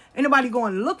spot. Ain't nobody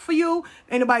going to look for you.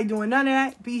 Ain't nobody doing none of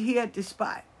that. Be here at this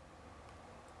spot.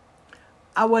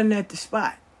 I wasn't at the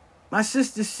spot. My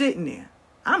sister's sitting there.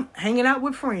 I'm hanging out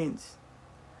with friends.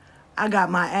 I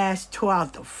got my ass tore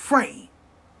out the frame.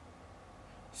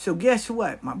 So guess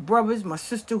what? My brothers, my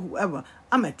sister, whoever,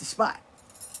 I'm at the spot.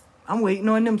 I'm waiting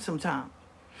on them sometime.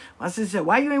 My sister said,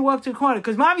 why you ain't walk to the corner?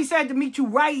 Because mommy said to meet you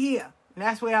right here. And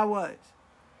that's where I was.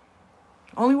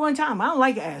 Only one time. I don't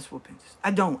like ass whoopings.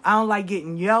 I don't like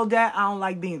getting yelled at. I don't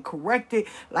like being corrected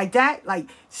like that. Like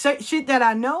shit that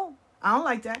I know. I don't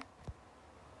like that.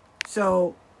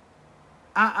 So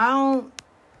I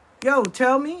don't,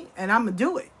 tell me and I'm going to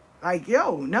do it. Like,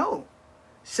 no.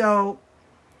 So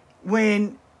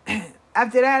when,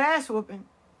 after that ass whooping,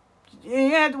 you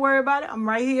ain't have to worry about it. I'm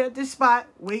right here at this spot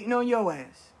waiting on your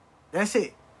ass. That's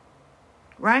it.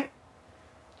 Right?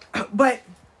 But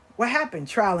what happened?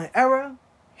 Trial and error,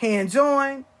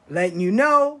 hands-on, letting you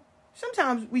know.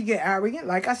 Sometimes we get arrogant.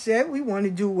 Like I said, we want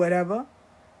to do whatever.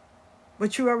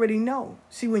 But you already know.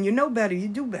 See, when you know better, you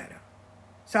do better.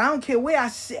 So I don't care where I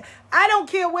sit. I don't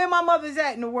care where my mother's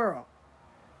at in the world.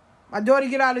 My daughter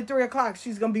get out at 3 o'clock.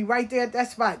 She's going to be right there at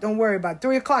that spot. Don't worry about it.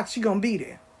 3 o'clock, she going to be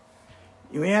there.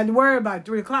 You ain't have to worry about it.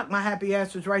 3 o'clock, my happy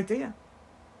ass was right there.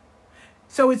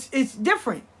 So it's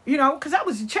different, because I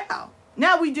was a child.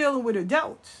 Now we dealing with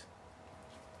adults.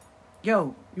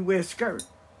 You wear a skirt.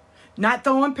 Not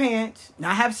throwing pants.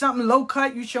 Not have something low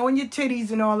cut. You showing your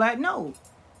titties and all that. No.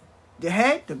 The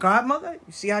head, the godmother,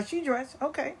 you see how she dressed?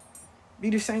 Okay. Be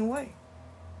the same way.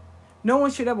 No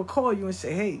one should ever call you and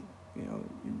say, hey,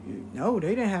 no,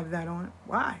 they didn't have that on.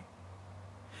 Why?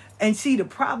 And see, the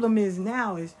problem is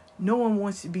now is no one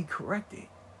wants to be corrected.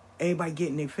 Everybody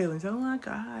getting their feelings. Oh my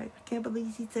God, I can't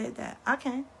believe he said that. I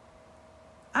can.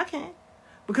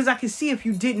 Because I can see if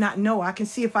you did not know. I can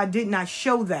see if I did not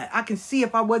show that. I can see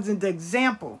if I wasn't the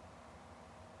example.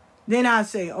 Then I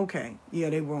say, okay,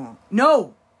 yeah, they wrong.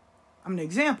 No, I'm the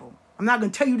example. I'm not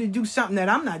going to tell you to do something that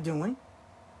I'm not doing.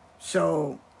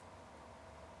 So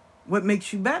what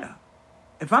makes you better?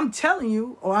 If I'm telling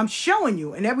you or I'm showing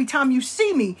you, and every time you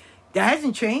see me, that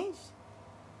hasn't changed.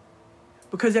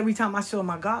 Because every time I saw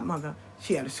my godmother,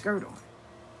 she had a skirt on.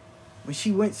 When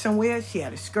she went somewhere, she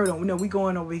had a skirt on. No, we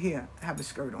going over here. I have a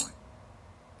skirt on.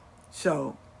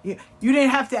 So, yeah, you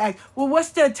didn't have to ask, well, what's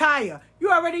the attire?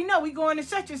 You already know. We going to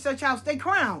such and such house. They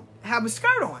crown. Have a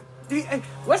skirt on.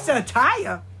 What's the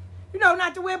attire?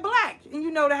 Not to wear black.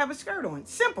 And to have a skirt on.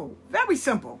 Simple. Very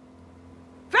simple.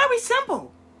 Very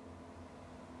simple.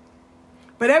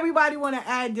 But everybody want to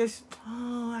add this,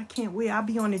 oh, I can't wear. I'll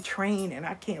be on the train and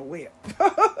I can't wear.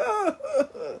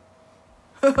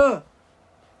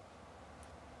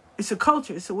 It's a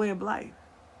culture. It's a way of life.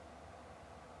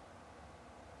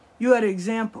 You are the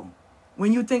example.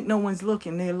 When you think no one's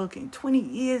looking, they're looking. 20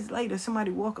 years later,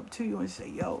 somebody walk up to you and say,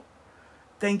 yo,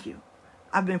 thank you.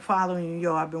 I've been following you.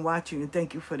 Yo, I've been watching you.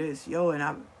 Thank you for this.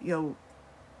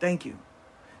 Thank you.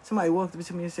 Somebody walked up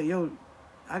to me and said, yo,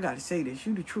 I got to say this.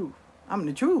 You the truth. I'm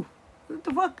the truth. What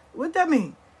the fuck? What that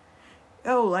mean?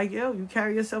 You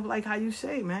carry yourself like how you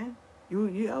say, man.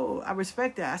 I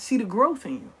respect that. I see the growth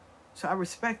in you. So I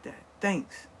respect that.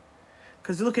 Thanks.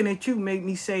 Because looking at you made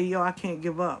me say, I can't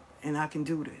give up and I can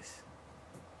do this.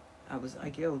 I was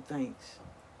like, thanks.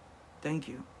 Thank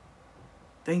you.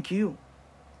 Thank you.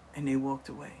 And they walked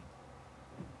away.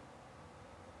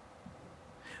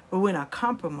 But when I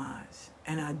compromise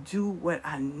and I do what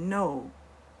I know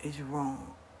is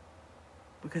wrong,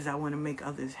 because I want to make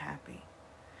others happy,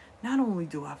 not only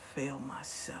do I fail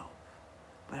myself,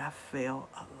 but I fail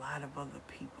a lot of other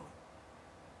people.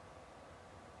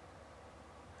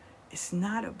 It's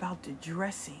not about the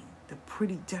dressing, the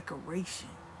pretty decoration.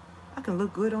 I can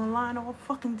look good online all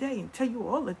fucking day and tell you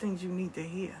all the things you need to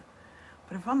hear.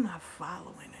 But if I'm not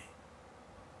following it,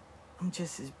 I'm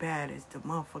just as bad as the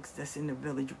motherfuckers that's in the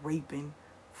village raping,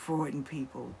 frauding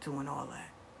people, doing all that.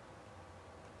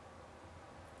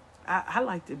 I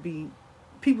like to be,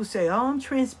 people say, oh, I'm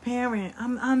transparent.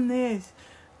 I'm this.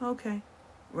 Okay,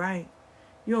 right.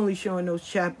 You're only showing those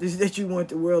chapters that you want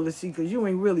the world to see because you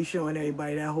ain't really showing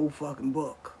everybody that whole fucking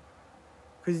book.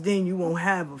 Because then you won't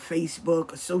have a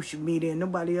Facebook or social media and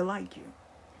nobody will like you.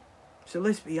 So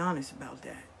let's be honest about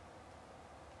that.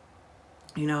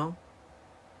 You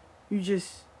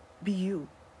just be you.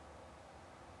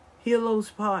 Heal those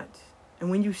parts. And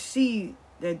when you see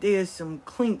that there's some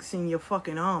clinks in your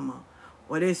fucking armor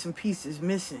or there's some pieces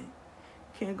missing,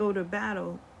 you can't go to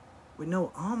battle with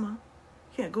no armor.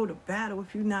 You can't go to battle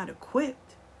if you're not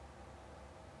equipped.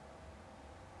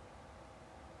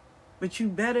 But you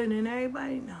better than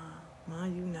everybody? Nah,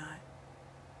 you not.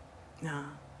 Nah.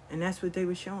 And that's what they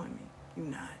were showing me. You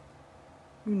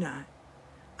not.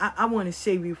 I want to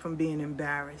save you from being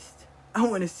embarrassed. I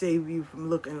want to save you from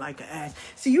looking like an ass.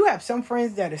 See, you have some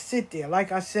friends that'll sit there,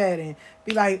 like I said, and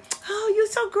be like, oh, you're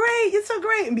so great, you're so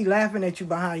great, and be laughing at you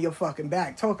behind your fucking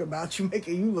back, talking about you,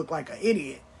 making you look like an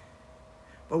idiot.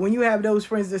 But when you have those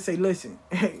friends that say, listen,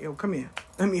 hey, yo, come here,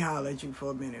 let me holler at you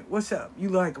for a minute. What's up? You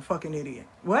look like a fucking idiot.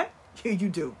 What? Yeah, you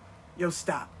do. Yo,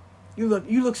 stop. You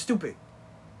look stupid.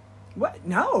 What?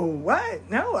 No, what?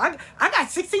 No, I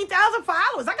got 16,000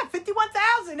 followers. I got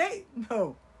 51,000.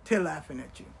 No, they're laughing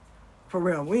at you. For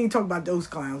real. We ain't talking about those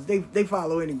clowns. They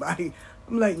follow anybody.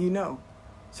 I'm letting you know.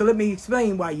 So let me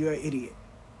explain why you're an idiot.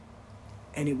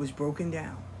 And it was broken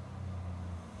down.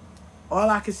 All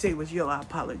I could say was, yo, I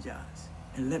apologize.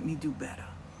 And let me do better.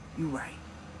 You right.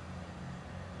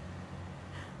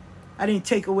 I didn't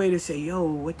take away to say, yo,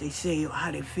 what they say or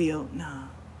how they feel. Nah.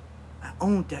 I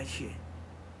owned that shit.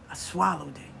 I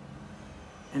swallowed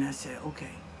it. And I said,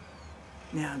 okay,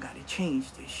 now I got to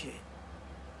change this shit.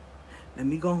 Let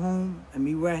me go home, let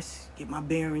me rest, get my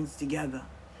bearings together.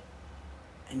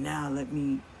 And now let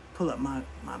me pull up my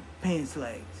pants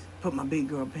legs, put my big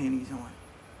girl panties on,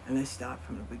 and let's start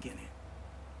from the beginning.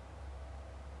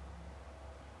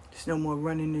 There's no more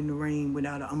running in the rain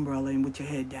without an umbrella and with your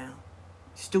head down.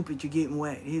 Stupid, you're getting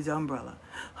wet. Here's an umbrella.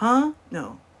 Huh?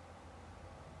 No.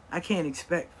 I can't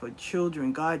expect for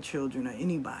children, godchildren, or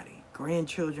anybody,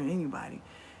 grandchildren, anybody,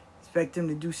 expect them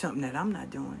to do something that I'm not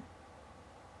doing.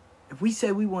 If we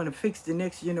say we want to fix the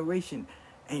next generation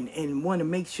and want to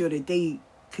make sure that they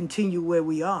continue where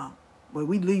we are, where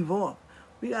we leave off,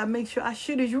 we got to make sure our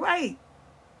shit is right.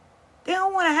 They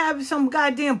don't want to have some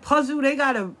goddamn puzzle they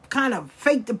got to kind of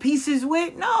fake the pieces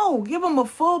with. No, give them a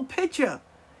full picture.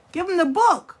 Give them the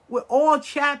book with all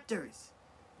chapters.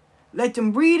 Let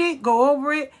them read it, go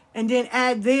over it, and then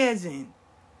add theirs in.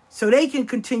 So they can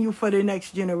continue for the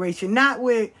next generation. Not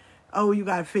with, oh, you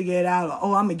got to figure it out. Or,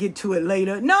 oh, I'm going to get to it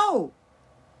later. No.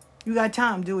 You got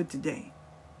time. Do it today.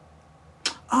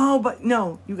 Oh, but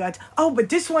no. You got time. Oh, but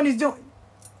this one is doing.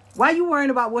 Why you worrying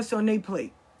about what's on their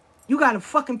plate? You got a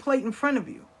fucking plate in front of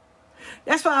you.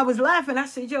 That's why I was laughing. I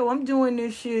said, yo, I'm doing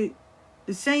this shit.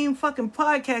 The same fucking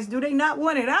podcast. Do they not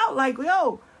want it out? Like,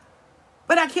 yo.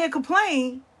 But I can't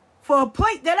complain for a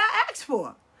plate that I asked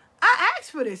for. I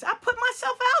asked for this. I put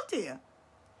myself out there.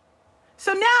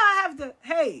 So now I have to,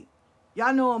 hey,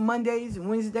 y'all know on Mondays and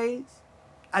Wednesdays,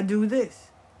 I do this.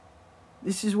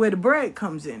 This is where the bread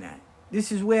comes in at.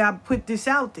 This is where I put this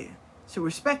out there. So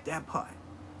respect that part.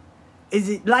 Is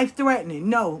it life-threatening?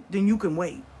 No. Then you can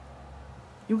wait.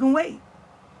 You can wait.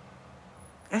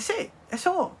 That's it. That's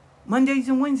all. Mondays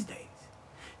and Wednesdays.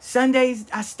 Sundays,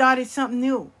 I started something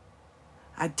new.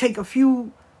 I take a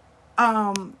few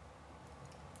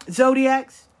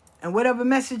zodiacs, and whatever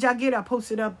message I get, I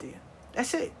post it up there.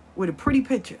 That's it. With a pretty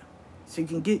picture. So you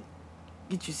can get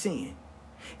you seeing.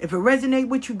 If it resonates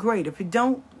with you, great. If it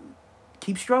don't,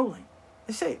 keep strolling.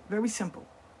 That's it. Very simple.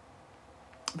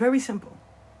 Very simple.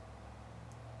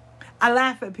 I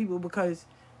laugh at people because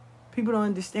people don't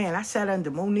understand. I sat under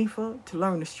Monifa to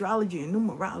learn astrology and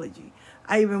numerology.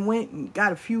 I even went and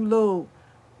got a few little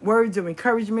words of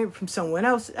encouragement from someone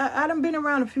else. I done been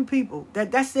around a few people.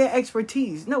 That's their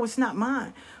expertise. No, it's not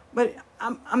mine. But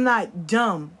I'm not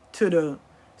dumb to the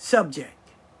subject.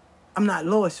 I'm not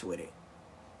lost with it.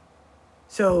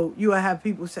 So you will have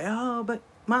people say, oh, but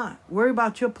Ma, worry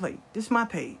about your plate. This is my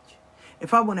page.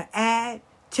 If I want to add,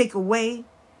 take away,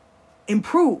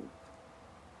 improve,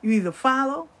 you either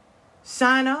follow,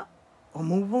 sign up, or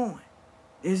move on.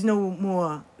 There's no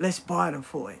more, let's barter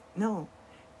for it. No,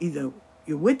 either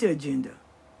you're with the agenda,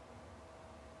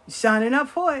 you're signing up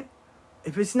for it.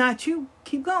 If it's not you,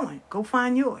 keep going. Go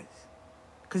find yours.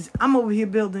 Because I'm over here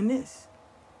building this.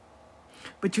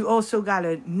 But you also got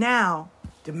to now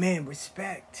demand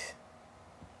respect.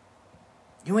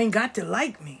 You ain't got to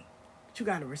like me, but you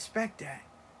got to respect that.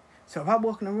 So if I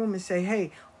walk in the room and say,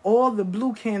 hey, all the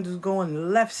blue candles go on the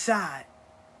left side,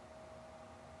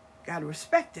 got to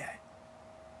respect that.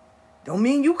 Don't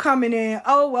mean you coming in,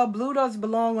 oh, well, blue does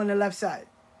belong on the left side.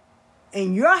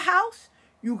 In your house,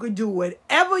 you could do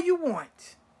whatever you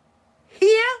want.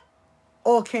 Here,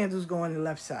 all candles go on the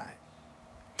left side.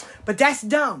 But that's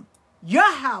dumb.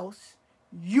 Your house,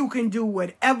 you can do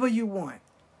whatever you want.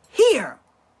 Here,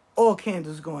 all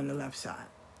candles go on the left side.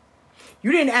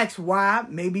 You didn't ask why.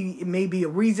 Maybe it may be a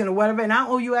reason or whatever, and I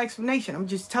don't owe you an explanation. I'm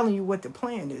just telling you what the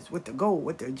plan is, what the goal,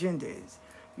 what the agenda is.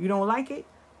 You don't like it?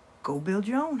 Go build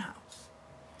your own house.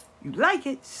 You like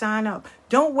it, sign up.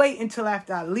 Don't wait until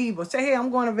after I leave or say, hey,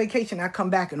 I'm going on vacation. I come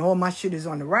back and all my shit is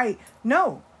on the right.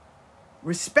 No.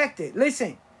 Respect it.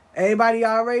 Listen, everybody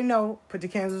already know, put the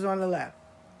candles on the left.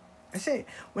 That's it.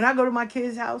 When I go to my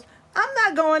kid's house, I'm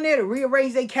not going there to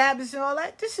rearrange their cabinets and all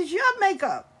that. This is your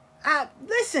makeup.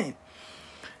 Listen.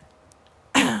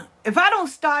 If I don't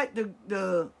start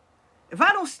if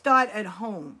I don't start at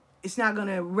home, it's not going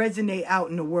to resonate out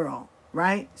in the world,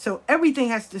 right? So everything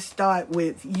has to start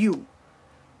with you.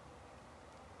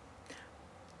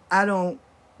 I don't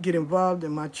get involved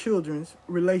in my children's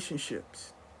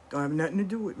relationships. Don't have nothing to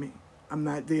do with me. I'm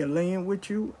not there laying with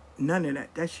you. None of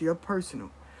that. That's your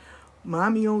personal.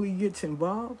 Mommy only gets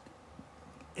involved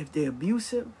if they're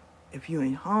abusive, if you're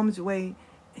in harm's way,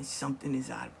 and something is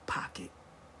out of pocket.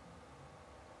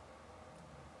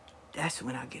 That's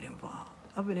when I get involved.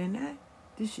 Other than that,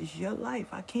 this is your life.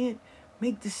 I can't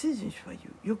make decisions for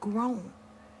you. You're grown.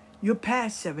 You're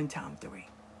past 7 times 3,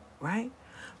 right?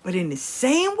 But in the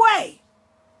same way,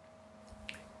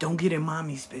 don't get in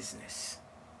mommy's business.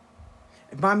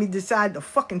 If mommy decide to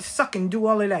fucking suck and do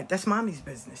all of that, that's mommy's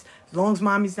business. As long as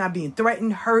mommy's not being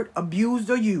threatened, hurt, abused,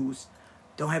 or used,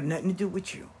 don't have nothing to do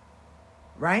with you.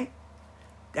 Right?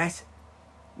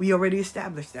 We already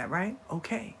established that, right?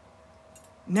 Okay.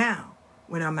 Now,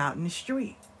 when I'm out in the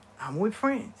street, I'm with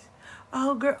friends.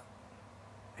 Oh, girl,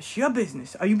 it's your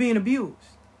business. Are you being abused?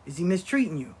 Is he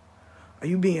mistreating you? Are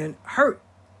you being hurt?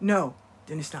 No,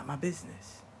 then it's not my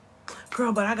business.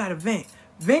 Girl, but I got to vent.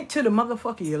 Vent to the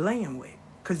motherfucker you're laying with,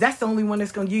 because that's the only one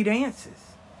that's going to give you the answers.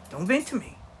 Don't vent to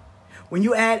me. When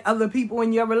you add other people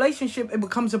in your relationship, it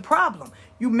becomes a problem.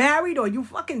 You married or you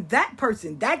fucking that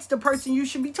person. That's the person you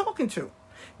should be talking to.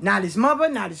 Not his mother,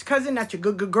 not his cousin, not your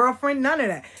good girlfriend, none of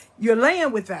that. You're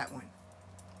laying with that one.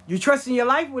 You're trusting your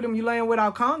life with him. You're laying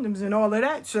without condoms and all of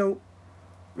that. So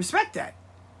respect that.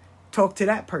 Talk to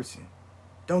that person.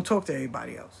 Don't talk to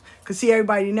everybody else. Because see,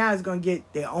 everybody now is going to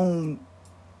get their own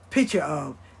picture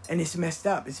of, and it's messed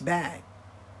up. It's bad.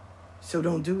 So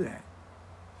don't do that.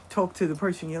 Talk to the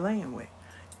person you're laying with.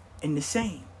 And the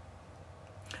same.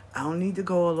 I don't need to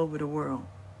go all over the world.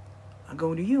 I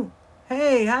go to you.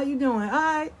 Hey, how you doing? All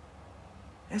right.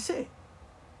 That's it.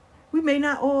 We may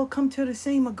not all come to the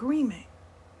same agreement.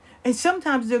 And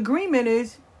sometimes the agreement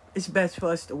is, it's best for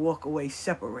us to walk away,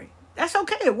 separate. That's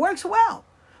okay. It works well.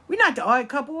 We're not the odd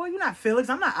couple. You're not Felix.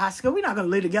 I'm not Oscar. We're not going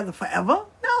to live together forever.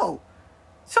 No.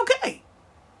 It's okay.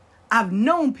 I've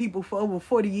known people for over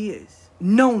 40 years.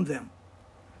 Known them.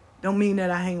 Don't mean that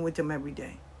I hang with them every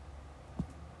day.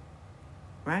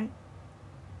 Right?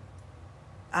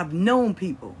 I've known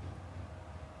people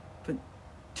for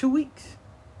 2 weeks.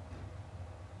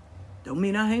 Don't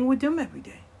mean I hang with them every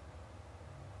day.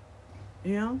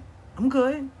 You know? I'm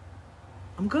good.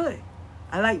 I'm good.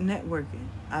 I like networking.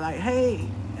 I like, hey,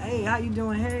 how you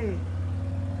doing? Hey.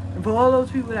 And for all those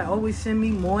people that always send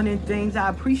me morning things, I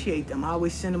appreciate them. I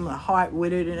always send them a heart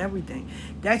with it and everything.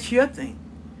 That's your thing.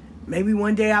 Maybe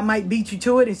one day I might beat you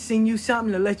to it and send you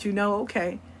something to let you know,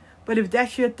 okay. But if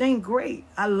that's your thing, great.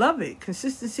 I love it.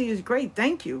 Consistency is great.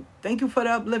 Thank you. Thank you for the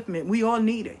upliftment. We all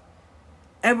need it.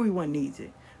 Everyone needs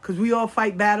it. Because we all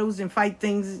fight battles and fight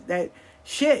things that,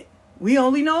 shit, we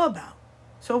only know about.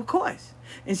 So, of course.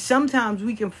 And sometimes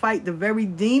we can fight the very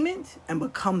demons and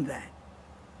become that.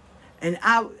 And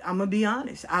I'm going to be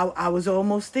honest. I was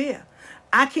almost there.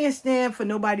 I can't stand for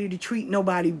nobody to treat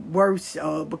nobody worse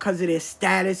because of their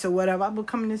status or whatever. I'm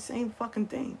becoming the same fucking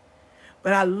thing.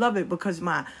 But I love it because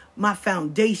my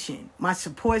foundation, my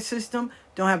support system,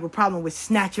 don't have a problem with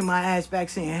snatching my ass back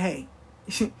saying,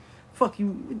 hey, fuck you,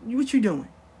 what you doing?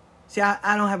 See,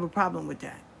 I don't have a problem with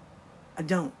that. I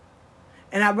don't.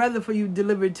 And I'd rather for you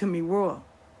deliver it to me raw.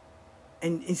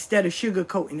 And instead of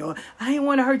sugarcoating, or I didn't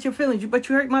want to hurt your feelings, but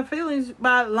you hurt my feelings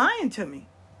by lying to me.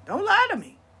 Don't lie to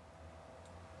me.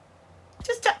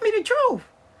 Just tell me the truth.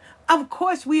 Of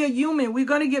course, we are human. We're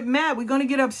going to get mad. We're going to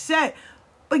get upset.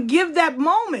 But give that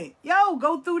moment. Yo,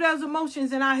 go through those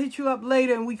emotions and I'll hit you up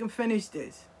later and we can finish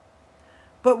this.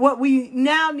 But what we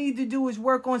now need to do is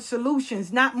work on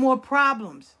solutions, not more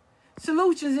problems.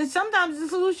 Solutions. And sometimes the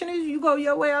solution is you go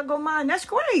your way, I go mine. That's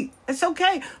great. It's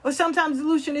okay. Or sometimes the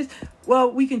solution is,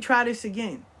 well, we can try this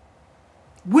again.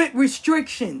 With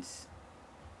restrictions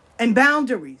and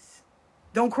boundaries.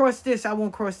 Don't cross this, I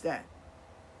won't cross that.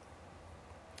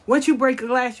 Once you break a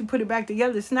glass, you put it back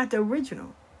together. It's not the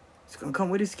original. It's going to come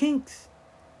with its kinks.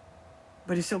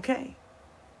 But it's okay.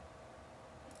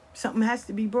 Something has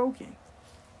to be broken.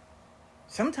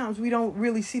 Sometimes we don't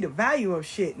really see the value of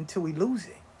shit until we lose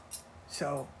it.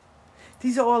 So,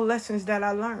 these are all lessons that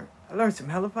I learned. I learned some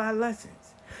hellified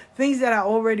lessons. Things that I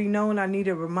already known, I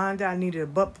needed a reminder. I needed a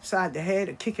bump upside the head,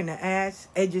 a kick in the ass,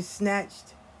 edges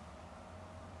snatched.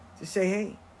 To say,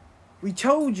 hey, we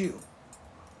told you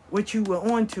what you were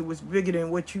on to was bigger than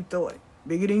what you thought.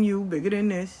 Bigger than you, bigger than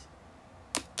this.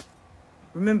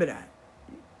 Remember that.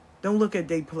 Don't look at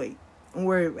their plate. And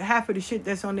where half of the shit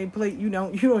that's on their plate, you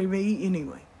don't even eat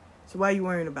anyway. So why are you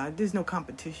worrying about it? There's no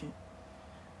competition.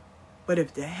 But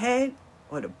if the head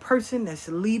or the person that's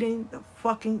leading the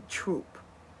fucking troop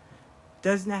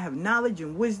does not have knowledge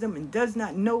and wisdom and does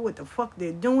not know what the fuck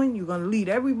they're doing, you're going to lead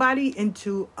everybody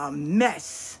into a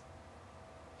mess.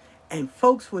 And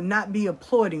folks will not be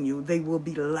applauding you. They will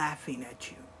be laughing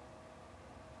at you.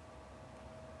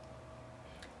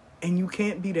 And you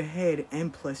can't be the head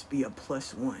and plus be a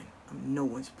 +1. I'm no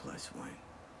one's +1.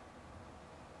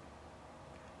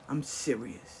 I'm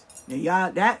serious. Now,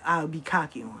 y'all, that I'll be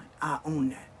cocky on. I own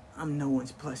that. I'm no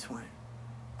one's +1.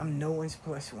 I'm no one's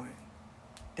 +1.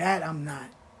 That I'm not.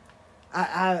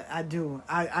 I do.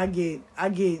 I'm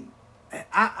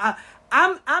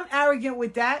arrogant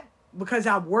with that because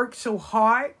I worked so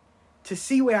hard to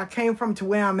see where I came from to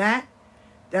where I'm at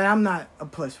that I'm not a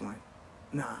 +1.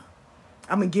 Nah.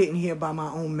 I'm going to get in here by my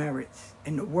own merits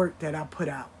and the work that I put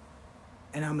out.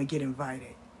 And I'm going to get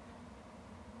invited.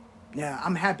 Now,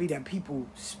 I'm happy that people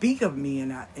speak of me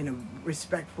in a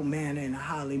respectful manner, in a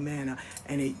highly manner.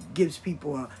 And it gives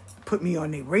people put me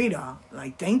on their radar.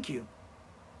 Like, thank you.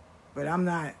 But I'm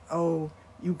not,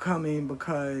 you come in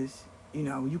because,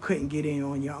 you couldn't get in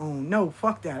on your own. No,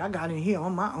 fuck that. I got in here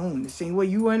on my own. The same way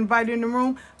you were invited in the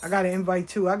room, I got an invite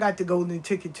too. I got the golden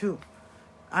ticket too.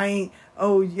 I ain't,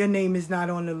 your name is not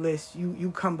on the list.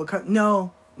 You come because,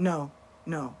 no.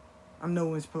 I'm no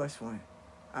one's +1.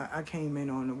 I came in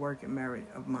on the work and merit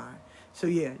of mine. So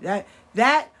yeah,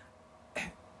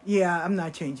 I'm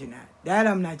not changing that. That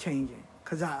I'm not changing.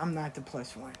 Because I'm not the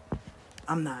 +1.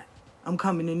 I'm not. I'm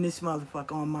coming in this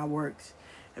motherfucker on my works.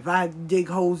 If I dig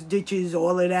holes, ditches,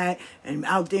 all of that, and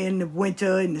out there in the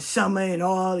winter and the summer and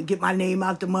all, get my name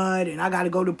out the mud, and I got to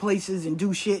go to places and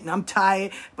do shit, and I'm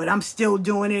tired, but I'm still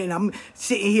doing it, and I'm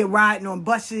sitting here riding on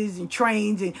buses and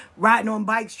trains and riding on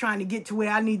bikes trying to get to where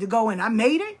I need to go, and I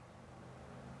made it,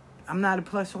 I'm not a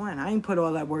 +1. I ain't put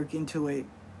all that work into it,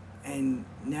 and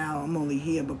now I'm only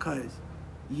here because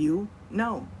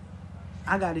no.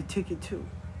 I got a ticket too.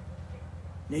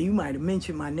 Now, you might have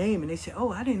mentioned my name, and they said,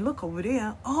 I didn't look over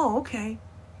there. Oh, okay.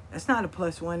 That's not a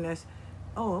 +1. That's,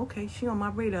 okay, she on my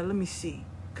radar. Let me see.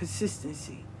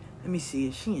 Consistency. Let me see.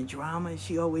 Is she in drama? Is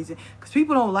she always in? Because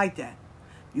people don't like that.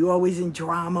 You always in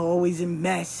drama, always in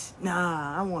mess.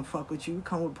 Nah, I don't want to fuck with you. You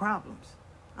come with problems.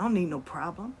 I don't need no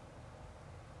problem.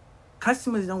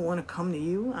 Customers don't want to come to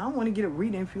you. I don't want to get a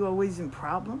reading if you're always in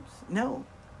problems. No.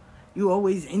 You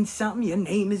always in something. Your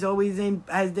name is always in,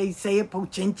 as they say it,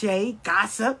 pochinche,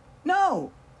 gossip.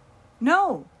 No.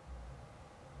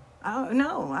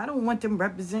 I don't want them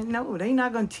represent. No, they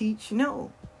not going to teach.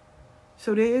 No.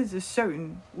 So there is a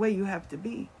certain way you have to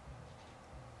be.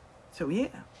 So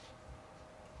yeah.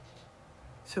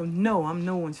 So no, I'm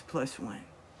no one's +1.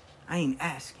 I ain't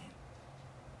asking.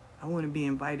 I want to be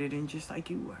invited in just like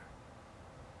you were.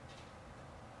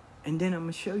 And then I'm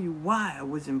going to show you why I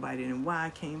was invited and why I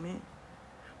came in.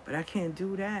 But I can't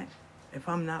do that if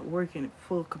I'm not working at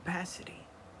full capacity.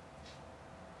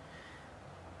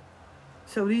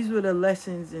 So these were the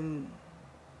lessons and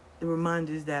the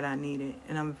reminders that I needed.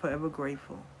 And I'm forever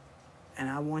grateful. And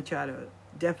I want y'all to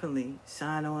definitely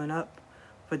sign on up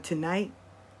for tonight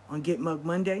on Get Mug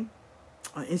Monday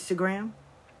on Instagram.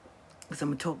 Because I'm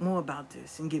going to talk more about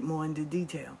this and get more into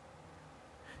detail.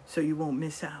 So you won't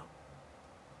miss out.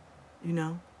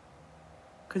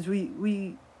 Because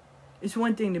we it's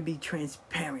one thing to be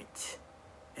transparent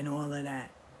and all of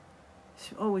that. It's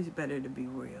always better to be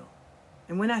real.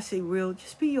 And when I say real,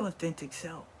 just be your authentic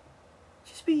self.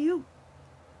 Just be you.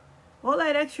 All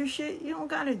that extra shit, you don't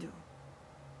got to do.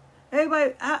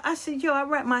 Everybody, I said, I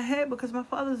wrap my head because my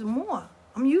father's a Moor.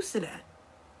 I'm used to that.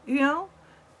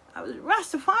 I was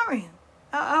Rastafarian.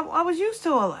 I was used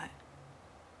to all that.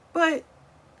 But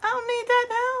I don't need that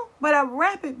now. But I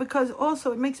wrap it because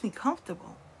also it makes me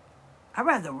comfortable. I'd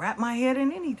rather wrap my hair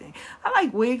than anything. I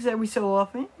like wigs every so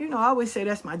often. I always say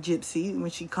that's my gypsy when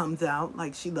she comes out.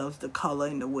 Like, she loves the color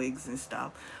and the wigs and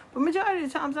stuff. But majority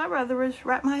of the times, I'd rather just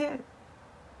wrap my hair.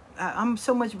 I'm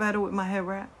so much better with my hair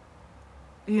wrap.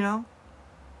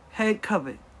 Head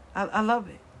covered. I love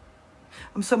it.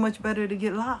 I'm so much better to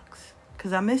get locks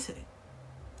because I miss it.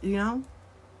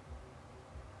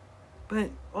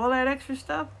 But all that extra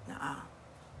stuff,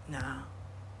 nah.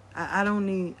 I don't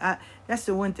need. That's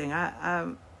the one thing.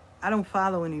 I don't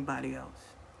follow anybody else.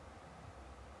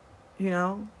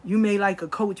 You may like a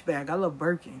Coach bag. I love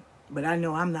Birkin, but I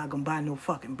know I'm not gonna buy no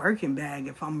fucking Birkin bag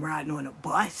if I'm riding on a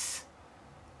bus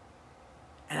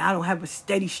and I don't have a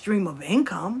steady stream of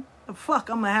income. The fuck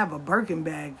I'm gonna have a Birkin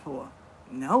bag for?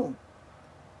 No.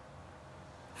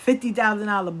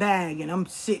 $50,000 bag and I'm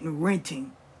sitting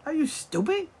renting Are you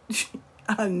stupid?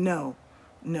 No.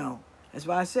 That's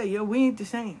why I say, yo, we ain't the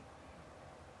same.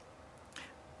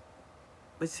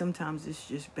 But sometimes it's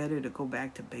just better to go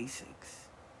back to basics.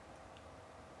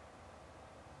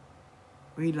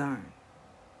 Relearn.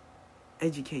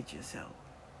 Educate yourself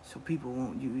so people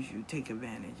won't use you, take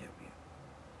advantage of you.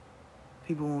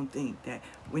 People won't think that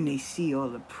when they see all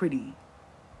the pretty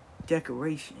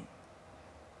decoration,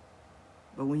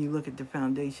 but when you look at the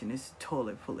foundation, it's a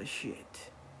toilet full of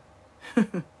shit.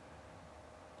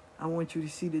 I want you to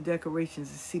see the decorations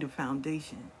and see the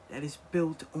foundation that it's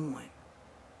built on.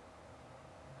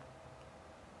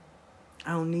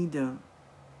 I don't need the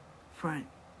front.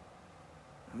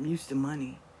 I'm used to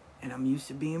money, and I'm used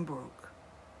to being broke.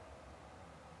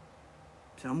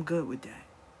 So I'm good with that.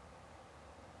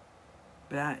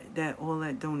 But all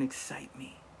that don't excite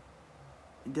me.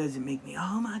 It doesn't make me,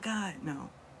 oh my God, no.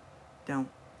 Don't.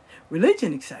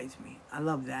 Religion excites me. I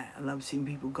love that. I love seeing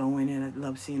people go in and I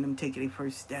love seeing them take their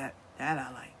first step. That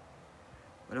I like.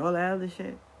 But all that other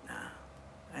shit,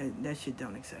 nah. That shit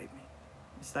don't excite me.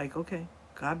 It's like, okay,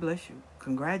 God bless you.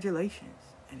 Congratulations.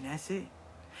 And that's it.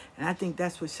 And I think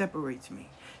that's what separates me.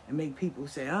 And make people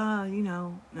say,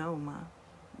 no, Ma.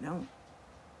 No.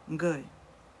 I'm good.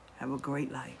 Have a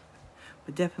great life.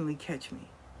 But definitely catch me.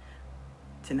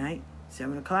 Tonight,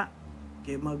 7 o'clock.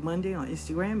 Get Mug Monday on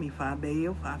Instagram, me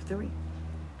 5Bayo53.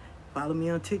 Follow me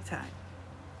on TikTok.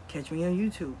 Catch me on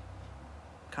YouTube.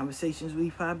 Conversations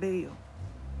with 5Bayo.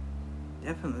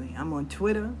 Definitely. I'm on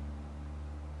Twitter.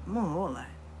 I'm on all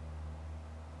that.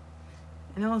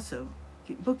 And also,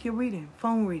 book your reading,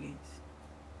 phone readings.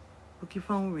 Book your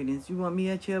phone readings. You want me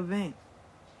at your event?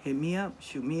 Hit me up.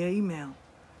 Shoot me an email.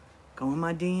 Go in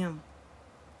my DM.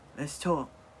 Let's talk.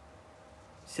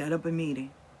 Set up a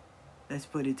meeting. Let's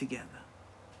put it together.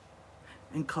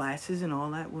 And classes and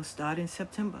all that will start in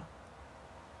September.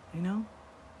 You know?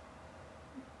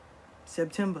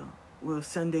 September will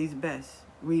Sunday's Best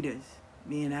readers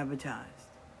being advertised.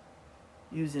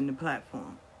 Using the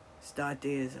platform. Start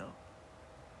there, though.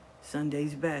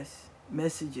 Sunday's Best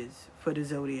messages for the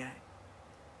Zodiac.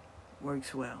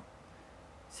 Works well.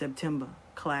 September,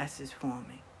 classes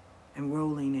forming. And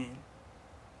rolling in.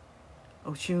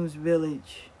 Oshun's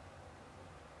Village.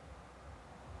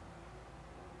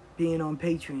 Being on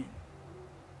Patreon.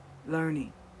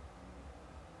 Learning.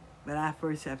 But I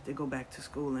first have to go back to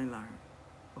school and learn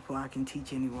before I can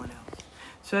teach anyone else.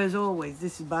 So as always,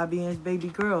 this is Bobby Ann's baby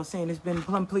girl saying it's been a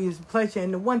plum pleasure.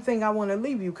 And the one thing I want to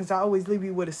leave you, because I always leave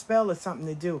you with a spell or something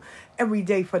to do. Every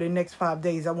day for the next 5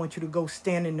 days, I want you to go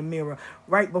stand in the mirror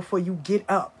right before you get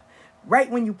up.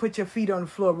 Right when you put your feet on the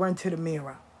floor, run to the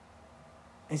mirror.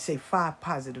 And say 5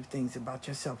 positive things about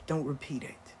yourself. Don't repeat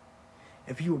it.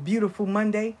 If you were beautiful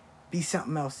Monday, be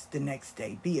something else the next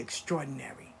day. Be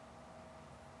extraordinary.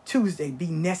 Tuesday, be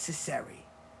necessary.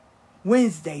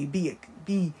 Wednesday, be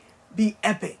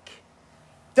epic.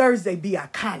 Thursday, be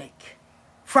iconic.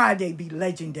 Friday, be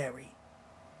legendary.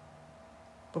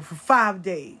 But for 5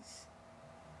 days,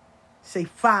 say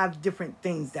 5 different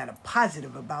things that are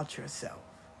positive about yourself.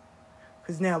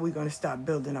 Because now we're going to start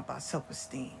building up our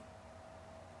self-esteem.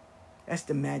 That's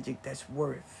the magic that's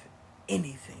worth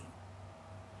anything.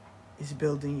 It's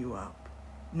building you up.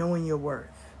 Knowing your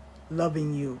worth.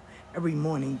 Loving you. Every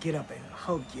morning, get up and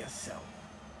hug yourself.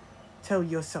 Tell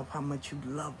yourself how much you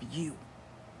love you.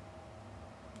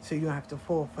 So you don't have to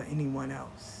fall for anyone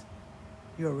else.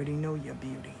 You already know your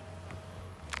beauty.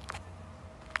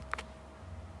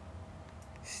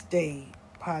 Stay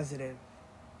positive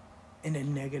in a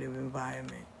negative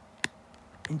environment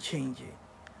and change it.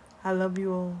 I love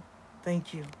you all.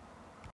 Thank you.